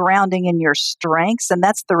grounding in your strengths, and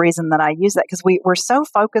that's the reason that I use that, because we're so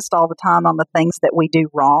focused all the time on the things that we do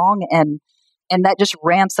wrong, and that just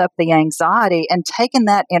ramps up the anxiety. And taking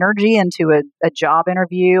that energy into a job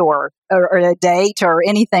interview or a date or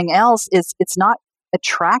anything else it's not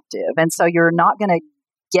attractive. And so you're not going to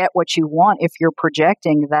get what you want if you're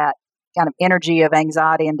projecting that kind of energy of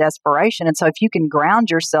anxiety and desperation. And so if you can ground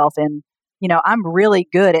yourself in, I'm really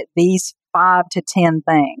good at these 5 to 10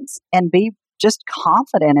 things, and be just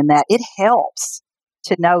confident in that, it helps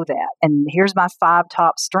to know that. And here's my 5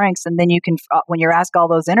 top strengths. And then you can, when you're asked all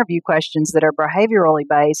those interview questions that are behaviorally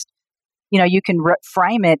based, you can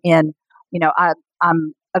frame it in,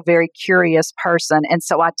 I'm a very curious person, and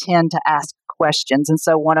so I tend to ask questions. And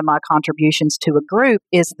so one of my contributions to a group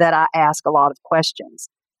is that I ask a lot of questions.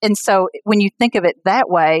 And so when you think of it that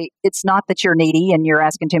way, it's not that you're needy and you're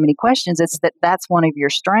asking too many questions. It's that that's one of your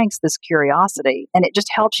strengths, this curiosity. And it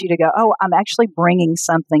just helps you to go, oh, I'm actually bringing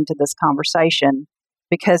something to this conversation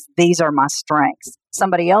because these are my strengths.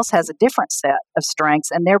 Somebody else has a different set of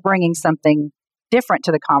strengths, and they're bringing something different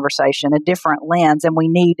to the conversation, a different lens. And we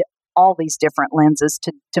need all these different lenses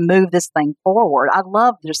to move this thing forward. I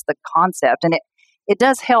love just the concept. And it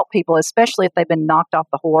does help people, especially if they've been knocked off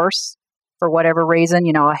the horse for whatever reason,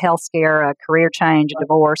 a health scare, a career change, a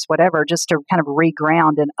divorce, whatever, just to kind of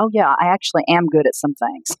reground and, oh yeah, I actually am good at some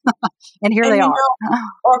things. And here they are.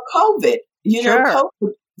 Or COVID. Sure. COVID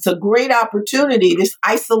is a great opportunity. This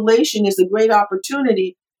isolation is a great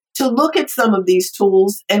opportunity to look at some of these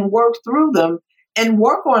tools and work through them and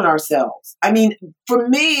work on ourselves. I mean, for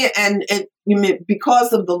me, and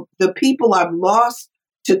because of the people I've lost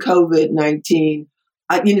to COVID-19,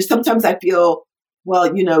 sometimes I feel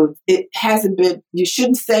well, it hasn't been, you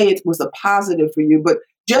shouldn't say it was a positive for you, but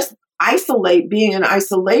just being in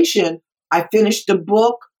isolation. I finished a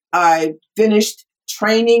book. I finished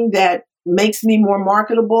training that makes me more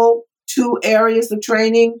marketable, 2 areas of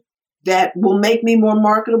training that will make me more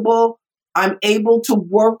marketable. I'm able to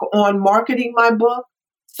work on marketing my book.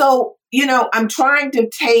 So, I'm trying to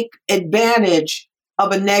take advantage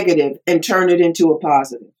of a negative and turn it into a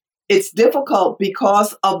positive. It's difficult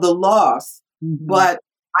because of the loss, but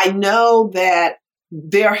I know that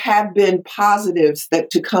there have been positives that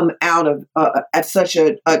to come out of at such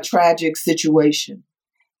a tragic situation.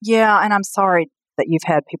 Yeah, and I'm sorry that you've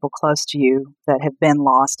had people close to you that have been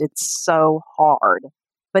lost. It's so hard.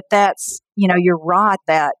 But you're right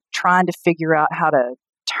that trying to figure out how to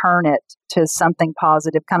turn it to something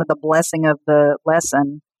positive, kind of the blessing of the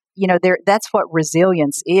lesson, that's what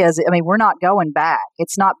resilience is. I mean, we're not going back.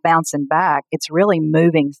 It's not bouncing back. It's really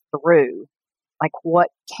moving through. Like, what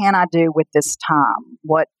can I do with this time?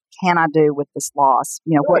 What can I do with this loss?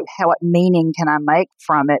 What meaning can I make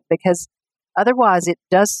from it? Because otherwise, it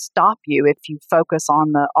does stop you if you focus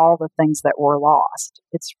on all the things that were lost.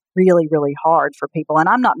 It's really, really hard for people. And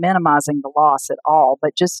I'm not minimizing the loss at all,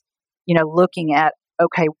 but just, looking at,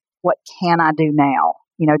 okay, what can I do now?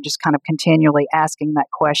 Just kind of continually asking that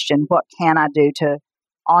question, what can I do to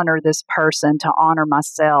honor this person, to honor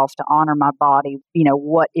myself, to honor my body?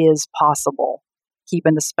 What is possible?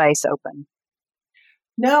 Keeping the space open.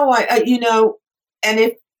 No, and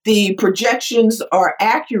if the projections are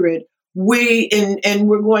accurate, we're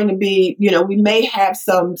going to be, we may have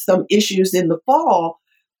some issues in the fall.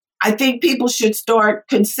 I think people should start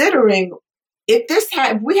considering,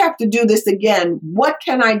 if we have to do this again, what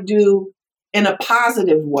can I do in a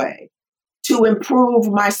positive way to improve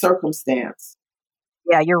my circumstance?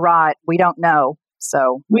 Yeah, you're right. We don't know.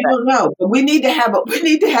 So we don't know, but we need to have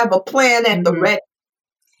a plan at the ready,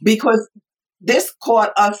 because this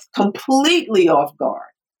caught us completely off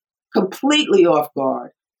guard.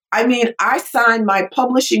 I mean, I signed my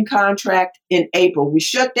publishing contract in April. We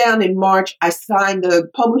shut down in March. I signed the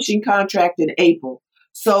publishing contract in April.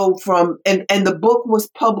 So and the book was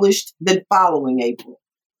published the following April.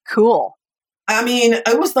 Cool. I mean,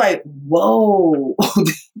 it was like, whoa,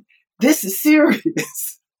 this is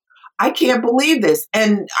serious. I can't believe this.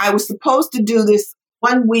 And I was supposed to do this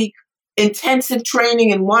 1 week intensive training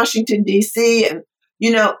in Washington, D.C. And,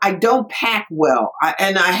 I don't pack well.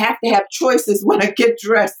 And I have to have choices when I get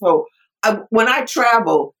dressed. So when I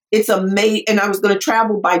travel, it's and I was going to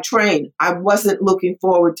travel by train. I wasn't looking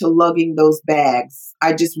forward to lugging those bags.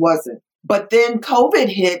 I just wasn't. But then COVID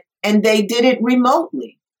hit and they did it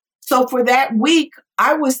remotely. So for that week,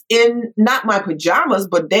 I was in not my pajamas,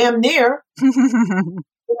 but damn near.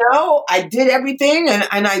 I did everything and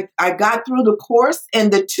I got through the course,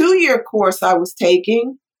 and the 2-year course I was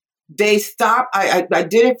taking, they stopped. I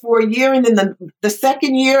did it for a year, and then the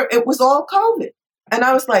second year it was all COVID. And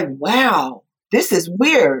I was like, wow, this is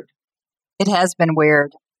weird. It has been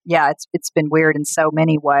weird. Yeah, it's been weird in so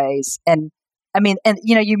many ways. And I mean,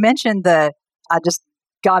 you mentioned I just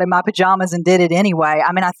got in my pajamas and did it anyway.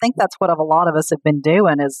 I mean, I think that's what a lot of us have been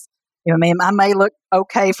doing is, I mean, I may look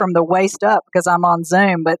okay from the waist up because I'm on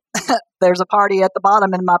Zoom, but there's a party at the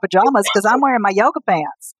bottom in my pajamas because I'm wearing my yoga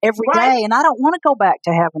pants every day. And I don't want to go back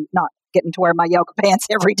to not getting to wear my yoga pants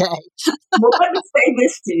every day. Well, let me say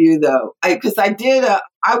this to you, though, because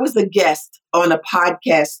I was a guest on a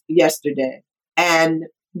podcast yesterday, and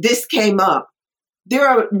this came up. There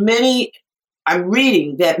are many, I'm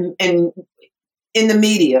reading that in the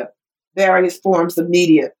media, various forms of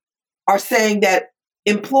media, are saying that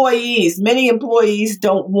many employees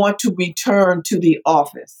don't want to return to the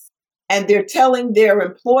office. And they're telling their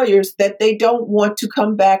employers that they don't want to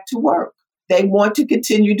come back to work. They want to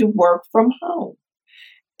continue to work from home.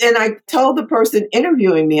 And I told the person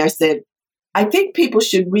interviewing me, I said, I think people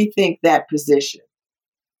should rethink that position.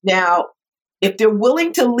 Now, if they're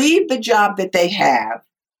willing to leave the job that they have,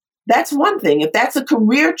 that's one thing. If that's a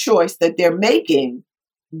career choice that they're making,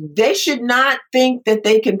 they should not think that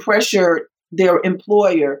they can pressure their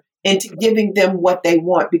employer into giving them what they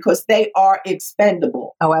want, because they are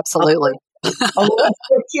expendable. Oh, absolutely. Unless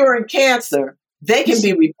they're curing cancer, they can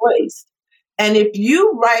be replaced. And if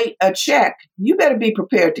you write a check, you better be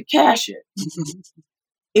prepared to cash it.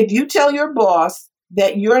 If you tell your boss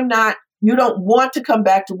that you don't want to come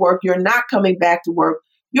back to work, you're not coming back to work,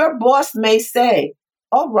 your boss may say,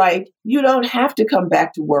 all right, you don't have to come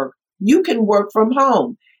back to work. You can work from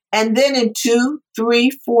home. And then in 2,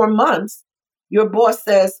 3, 4 months, your boss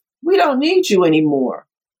says, we don't need you anymore.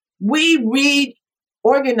 We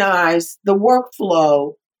reorganize the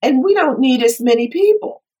workflow and we don't need as many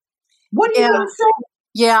people. What are you Yeah. going to say?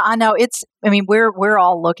 Yeah, I know. We're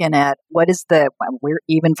all looking at we're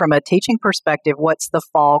even from a teaching perspective, what's the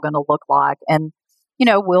fall going to look like? And,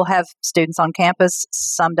 we'll have students on campus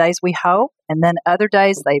some days we hope, and then other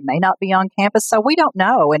days they may not be on campus. So we don't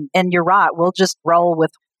know. And you're right. We'll just roll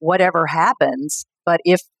with whatever happens. But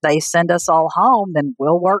if they send us all home, then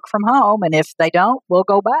we'll work from home. And if they don't, we'll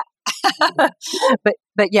go back.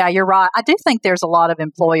 but yeah, you're right. I do think there's a lot of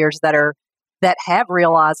employers that have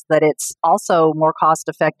realized that it's also more cost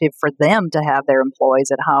effective for them to have their employees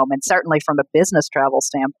at home, and certainly from a business travel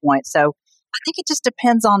standpoint. So I think it just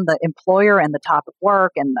depends on the employer and the type of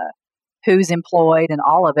work and the who's employed and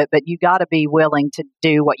all of it, but you got to be willing to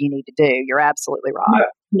do what you need to do. You're absolutely right.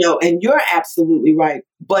 No, and you're absolutely right.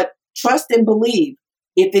 But trust and believe,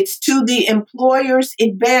 if it's to the employer's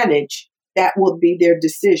advantage, that will be their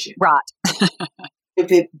decision. Right.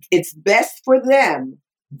 If it's best for them,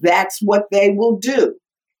 that's what they will do.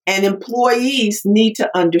 And employees need to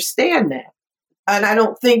understand that. And I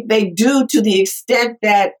don't think they do to the extent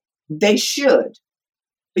that they should.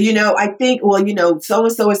 I think,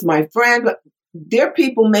 so-and-so is my friend, but there are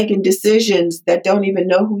people making decisions that don't even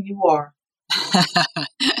know who you are.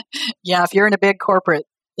 Yeah, if you're in a big corporate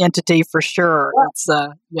entity, for sure.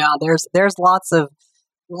 Yeah. It's there's lots of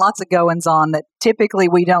goings on that typically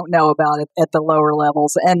we don't know about at the lower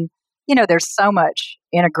levels. And there's so much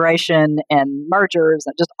integration and mergers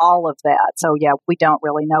and just all of that. So yeah, we don't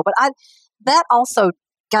really know. But that also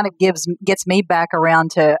kind of gets me back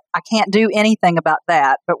around to, I can't do anything about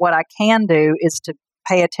that. But what I can do is to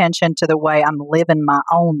pay attention to the way I'm living my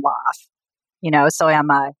own life. So am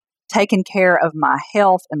I taking care of my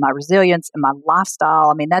health and my resilience and my lifestyle?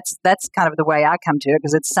 I mean, that's kind of the way I come to it,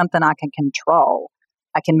 because it's something I can control.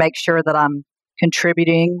 I can make sure that I'm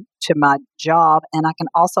contributing to my job, and I can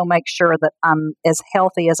also make sure that I'm as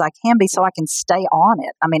healthy as I can be so I can stay on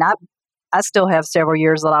it. I mean, I still have several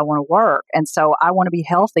years that I want to work, and so I want to be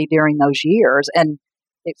healthy during those years. And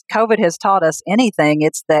if COVID has taught us anything,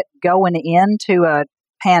 it's that going into a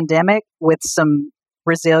pandemic with some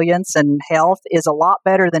resilience and health is a lot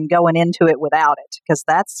better than going into it without it, because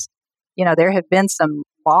that's, there have been some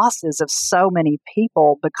losses of so many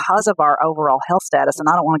people because of our overall health status. And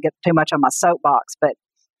I don't want to get too much on my soapbox, but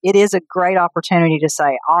it is a great opportunity to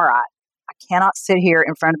say, all right, I cannot sit here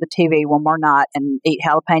in front of the TV one more night and eat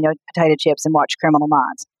jalapeno potato chips and watch Criminal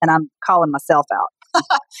Minds. And I'm calling myself out.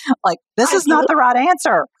 Like, this is not the right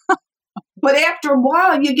answer. But after a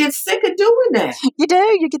while, you get sick of doing that. You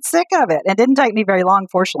do. You get sick of it. It didn't take me very long.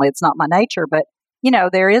 Fortunately, it's not my nature. But,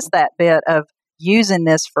 there is that bit of using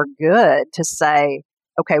this for good to say,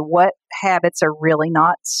 okay, what habits are really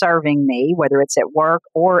not serving me, whether it's at work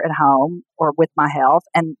or at home or with my health,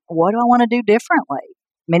 and what do I want to do differently?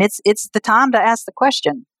 I mean, it's the time to ask the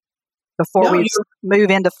question before we move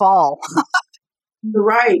into fall. You're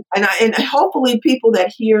right, and hopefully people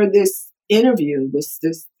that hear this interview,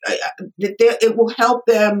 it will help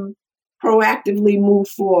them proactively move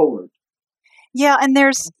forward. Yeah, and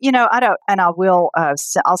there's,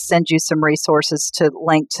 I'll send you some resources to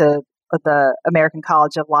link to the American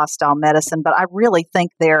College of Lifestyle Medicine, but I really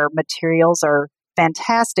think their materials are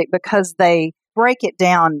fantastic because they break it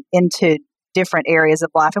down into different areas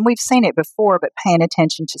of life. And we've seen it before, but paying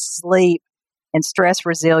attention to sleep and stress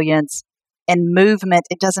resilience and movement.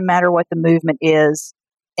 It doesn't matter what the movement is,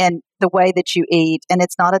 and the way that you eat. And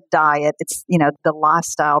it's not a diet. It's, the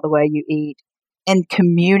lifestyle, the way you eat, and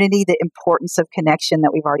community, the importance of connection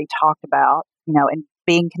that we've already talked about, and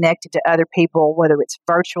being connected to other people, whether it's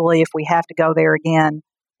virtually, if we have to go there again,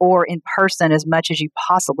 or in person as much as you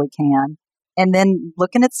possibly can. And then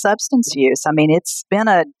looking at substance use. I mean, it's been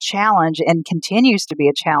a challenge and continues to be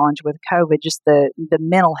a challenge with COVID, just the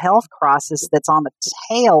mental health crisis that's on the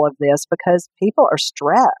tail of this, because people are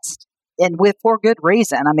stressed, and for good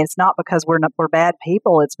reason. I mean, it's not because we're bad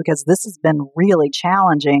people. It's because this has been really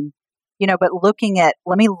challenging, but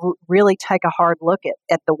let me really take a hard look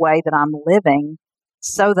at the way that I'm living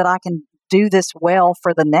so that I can do this well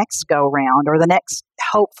for the next go round, or the next,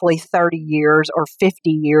 hopefully 30 years or 50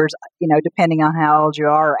 years, depending on how old you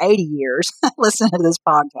are, or 80 years listening to this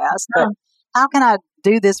podcast. But how can I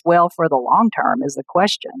do this well for the long term is the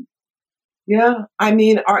question. Yeah. I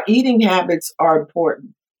mean, our eating habits are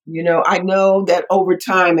important. I know that over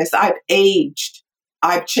time, as I've aged,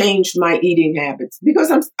 I've changed my eating habits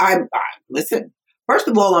because listen, first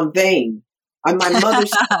of all, I'm vain. I'm my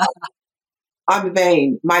mother's I'm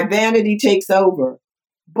vain. My vanity takes over.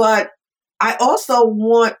 But I also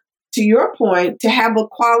want, to your point, to have a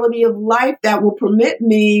quality of life that will permit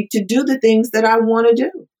me to do the things that I want to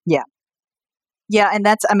do. Yeah. Yeah. And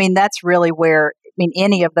that's really where, mean,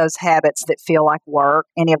 any of those habits that feel like work,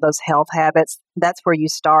 any of those health habits, that's where you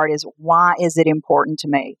start is why is it important to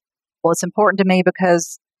me? Well, it's important to me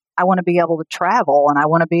because I want to be able to travel and I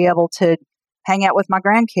want to be able to hang out with my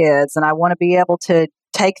grandkids and I want to be able to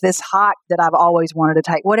take this hike that I've always wanted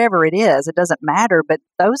to take, whatever it is, it doesn't matter. But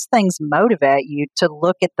those things motivate you to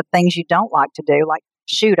look at the things you don't like to do. Like,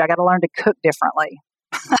 shoot, I got to learn to cook differently.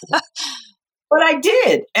 But I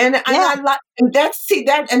did. And Yeah. I like, and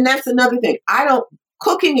that's another thing.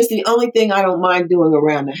 Cooking is the only thing I don't mind doing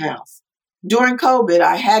around the house. During COVID,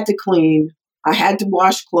 I had to clean, I had to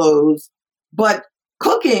wash clothes, but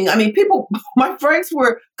cooking, I mean, my friends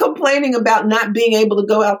were complaining about not being able to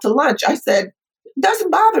go out to lunch. I said, it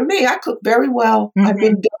doesn't bother me. I cook very well. Mm-hmm. I've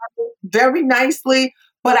been doing very nicely,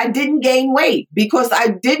 but I didn't gain weight because I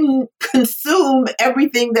didn't consume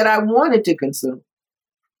everything that I wanted to consume.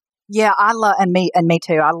 Yeah, I love, and me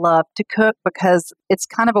too. I love to cook because it's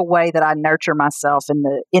kind of a way that I nurture myself in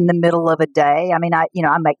the middle of a day. I mean, I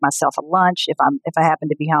make myself a lunch if I happen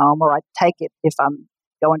to be home, or I take it if I'm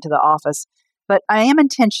going to the office. But I am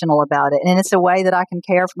intentional about it, and it's a way that I can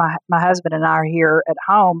care for my husband and I are here at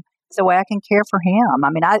home. It's a way I can care for him. I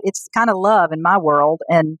mean, it's kind of love in my world,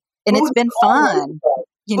 and it's been fun.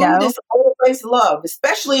 Food is always love,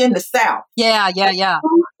 especially in the South. Yeah.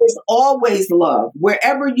 Food is always love.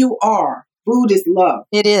 Wherever you are, food is love.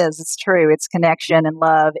 It is. It's true. It's connection and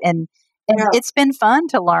love, and it's been fun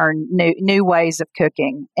to learn new ways of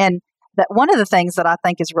cooking. And that one of the things that I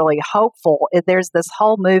think is really hopeful is there's this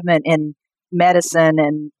whole movement in medicine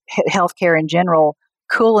and healthcare in general,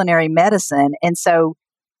 culinary medicine, and so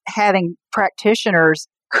having practitioners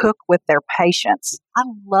cook with their patients. I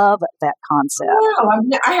love that concept. Wow,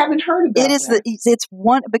 I haven't heard about it. Is that. It's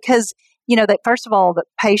one because that first of all, the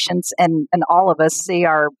patients and all of us see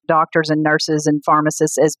our doctors and nurses and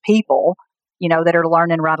pharmacists as people, that are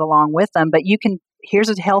learning right along with them. But here's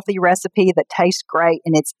a healthy recipe that tastes great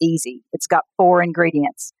and it's easy. It's got 4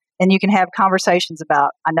 ingredients. And you can have conversations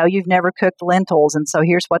about, I know you've never cooked lentils, and so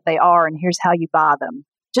here's what they are and here's how you buy them.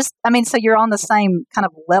 So you're on the same kind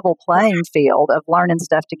of level playing field of learning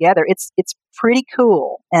stuff together. It's pretty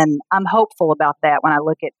cool. And I'm hopeful about that when I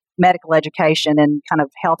look at medical education and kind of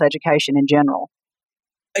health education in general.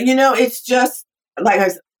 It's just like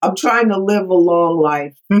I'm trying to live a long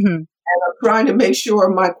life. Mm-hmm. And I'm trying to make sure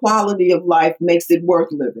my quality of life makes it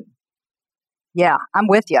worth living. Yeah, I'm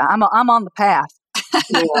with you. I'm on the path.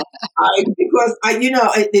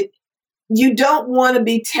 You don't want to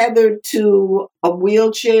be tethered to a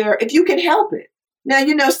wheelchair if you can help it. Now,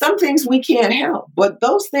 some things we can't help, but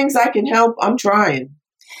those things I can help, I'm trying.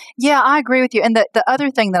 Yeah, I agree with you. And the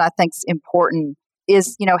other thing that I think is important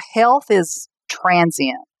is, health is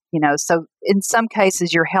transient, so in some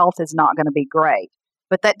cases your health is not going to be great,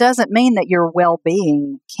 but that doesn't mean that your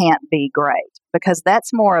well-being can't be great, because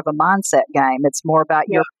that's more of a mindset game. It's more about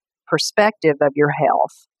your perspective of your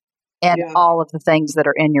health and all of the things that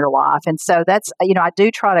are in your life. And so that's, I do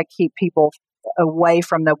try to keep people away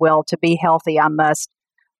from to be healthy, I must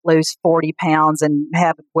lose 40 pounds and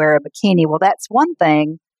wear a bikini. Well, that's one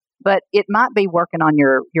thing, but it might be working on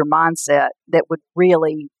your mindset that would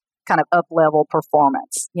really kind of up-level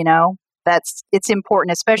performance, it's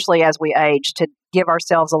important, especially as we age, to give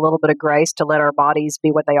ourselves a little bit of grace to let our bodies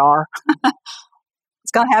be what they are.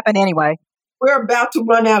 It's going to happen anyway. We're about to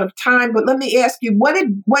run out of time, but let me ask you, what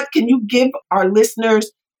can you give our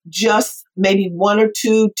listeners, just maybe 1 or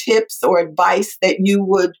 2 tips or advice that you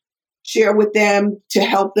would share with them to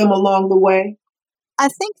help them along the way? I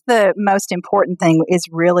think the most important thing is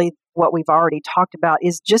really what we've already talked about,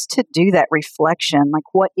 is just to do that reflection.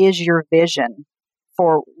 Like, what is your vision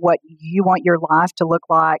for what you want your life to look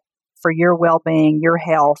like, for your well-being, your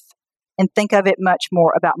health, and think of it much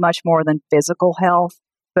more than physical health.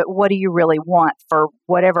 But what do you really want for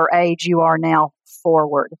whatever age you are now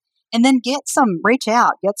forward? And then reach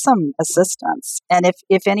out, get some assistance. And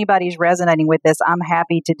if anybody's resonating with this, I'm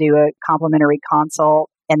happy to do a complimentary consult,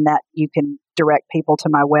 and that you can direct people to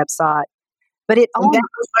my website. But that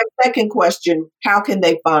was my second question. How can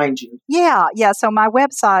they find you? Yeah. So my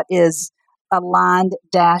website is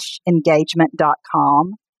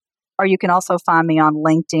aligned-engagement.com. Or you can also find me on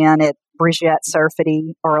LinkedIn at Bridgette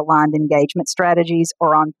Surfety or Aligned Engagement Strategies,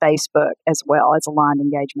 or on Facebook as well as Aligned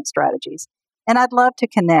Engagement Strategies. And I'd love to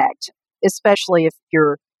connect, especially if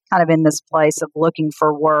you're kind of in this place of looking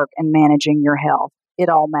for work and managing your health. It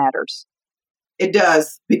all matters. It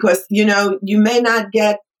does, because, you may not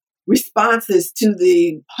get responses to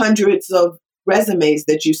the hundreds of resumes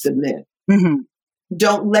that you submit. Mm-hmm.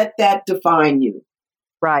 Don't let that define you.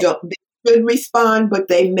 Right. They should respond, but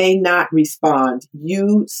they may not respond.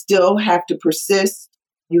 You still have to persist.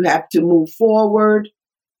 You have to move forward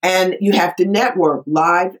and you have to network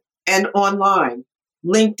live and online.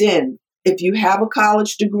 LinkedIn. If you have a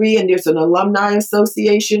college degree and there's an alumni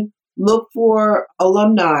association, look for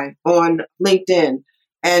alumni on LinkedIn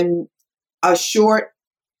and a short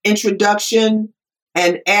introduction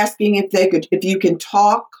and asking if you can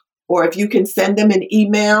talk or if you can send them an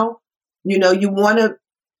email.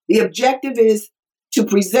 The objective is to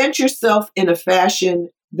present yourself in a fashion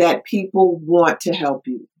that people want to help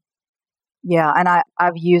you. Yeah, and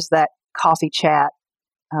I've used that coffee chat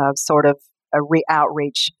sort of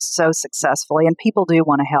outreach so successfully, and people do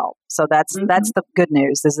want to help. So that's the good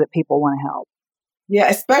news, is that people want to help. Yeah,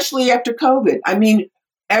 especially after COVID. I mean,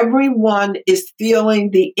 everyone is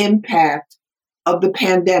feeling the impact of the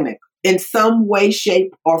pandemic in some way,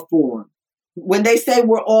 shape, or form. When they say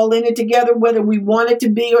we're all in it together, whether we wanted to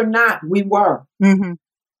be or not, we were. Mm-hmm.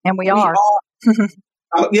 And we are.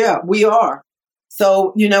 Oh, yeah, we are.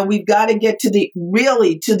 So, we've got to get to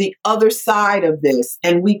the other side of this,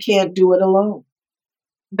 and we can't do it alone.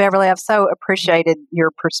 Beverly, I've so appreciated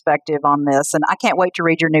your perspective on this, and I can't wait to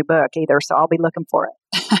read your new book either, so I'll be looking for it.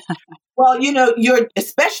 Well,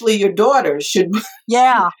 especially your daughter should.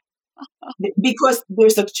 Yeah. Because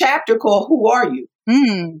there's a chapter called Who Are You?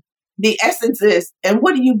 The essence is, and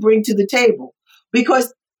what do you bring to the table?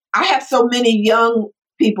 Because I have so many young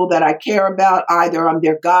people that I care about. Either I'm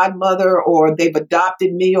their godmother or they've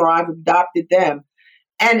adopted me or I've adopted them.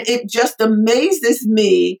 And it just amazes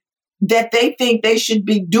me that they think they should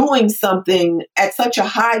be doing something at such a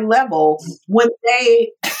high level when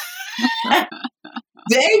they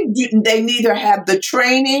they neither have the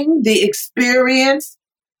training, the experience,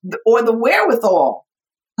 or the wherewithal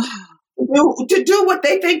to do what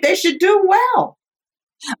they think they should do well.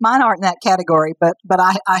 Mine aren't in that category, but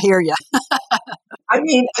I hear you. I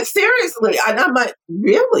mean, seriously, and I'm like,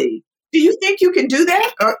 really? Do you think you can do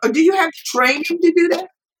that? Or do you have training to do that?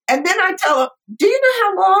 And then I tell them, do you know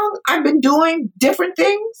how long I've been doing different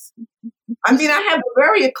things? I mean, I have a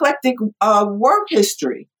very eclectic work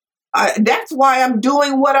history. That's why I'm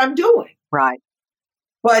doing what I'm doing. Right.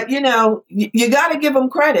 But, you got to give them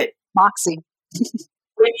credit. Moxie.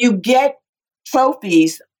 When you get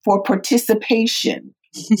trophies for participation,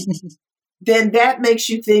 then that makes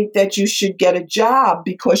you think that you should get a job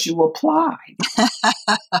because you applied.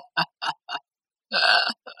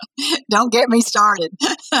 Don't get me started.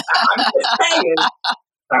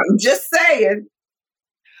 I'm just saying.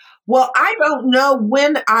 Well, I don't know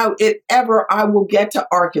when I will get to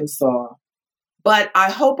Arkansas, but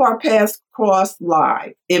I hope our paths cross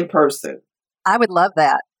live in person. I would love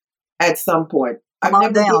that. At some point. I've Come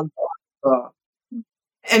never down. been to Arkansas.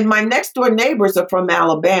 And my next door neighbors are from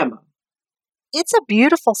Alabama. It's a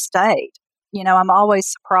beautiful state. I'm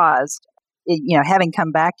always surprised. Having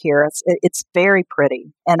come back here, it's very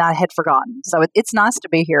pretty, and I had forgotten. So it's nice to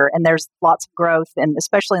be here, and there's lots of growth, and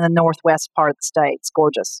especially in the northwest part of the state, it's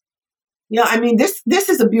gorgeous. Yeah, I mean, this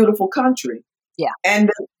is a beautiful country. Yeah,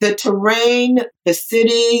 and the terrain, the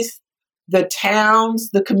cities, the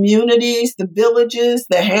towns, the communities, the villages,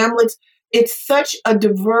 the hamlets. It's such a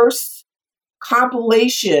diverse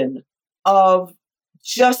compilation of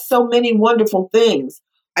just so many wonderful things.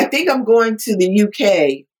 I think I'm going to the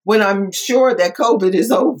UK when I'm sure that COVID is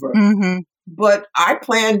over. Mm-hmm. But I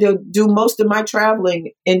plan to do most of my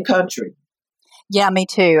traveling in country. Yeah, me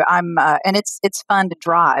too. And it's fun to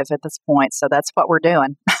drive at this point, so that's what we're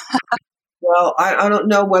doing. Well, I don't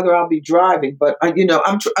know whether I'll be driving, but I'm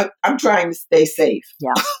trying to stay safe.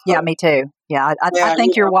 Yeah, me too. Yeah, I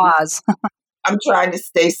think you're wise. I'm trying to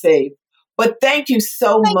stay safe. But thank you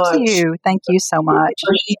so much. Thank you so much.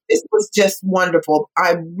 This was just wonderful.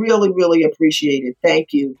 I really, really appreciate it.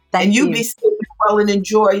 Thank you. And you be safe well and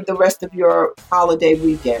enjoy the rest of your holiday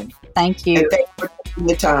weekend. Thank you. And thank you for taking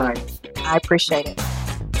the time. I appreciate it.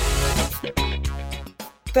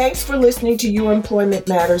 Thanks for listening to Your Employment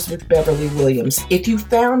Matters with Beverly Williams. If you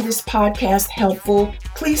found this podcast helpful,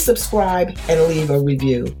 please subscribe and leave a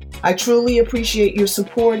review. I truly appreciate your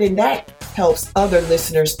support, and that helps other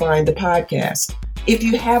listeners find the podcast. If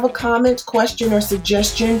you have a comment, question, or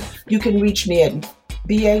suggestion, you can reach me at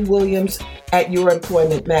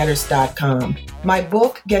BAWilliams@youremploymentmatters.com. My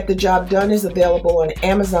book, Get the Job Done, is available on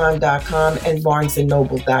Amazon.com and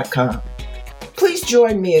BarnesandNoble.com. Please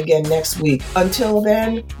join me again next week. Until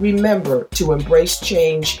then, remember to embrace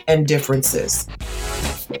change and differences.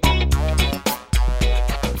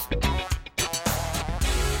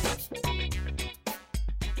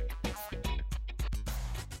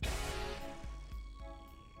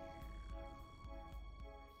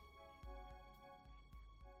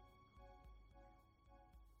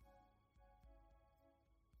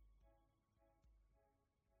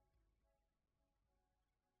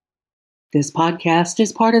 This podcast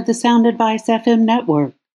is part of the Sound Advice FM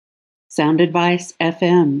network. Sound Advice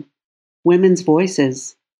FM. Women's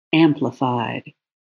voices amplified.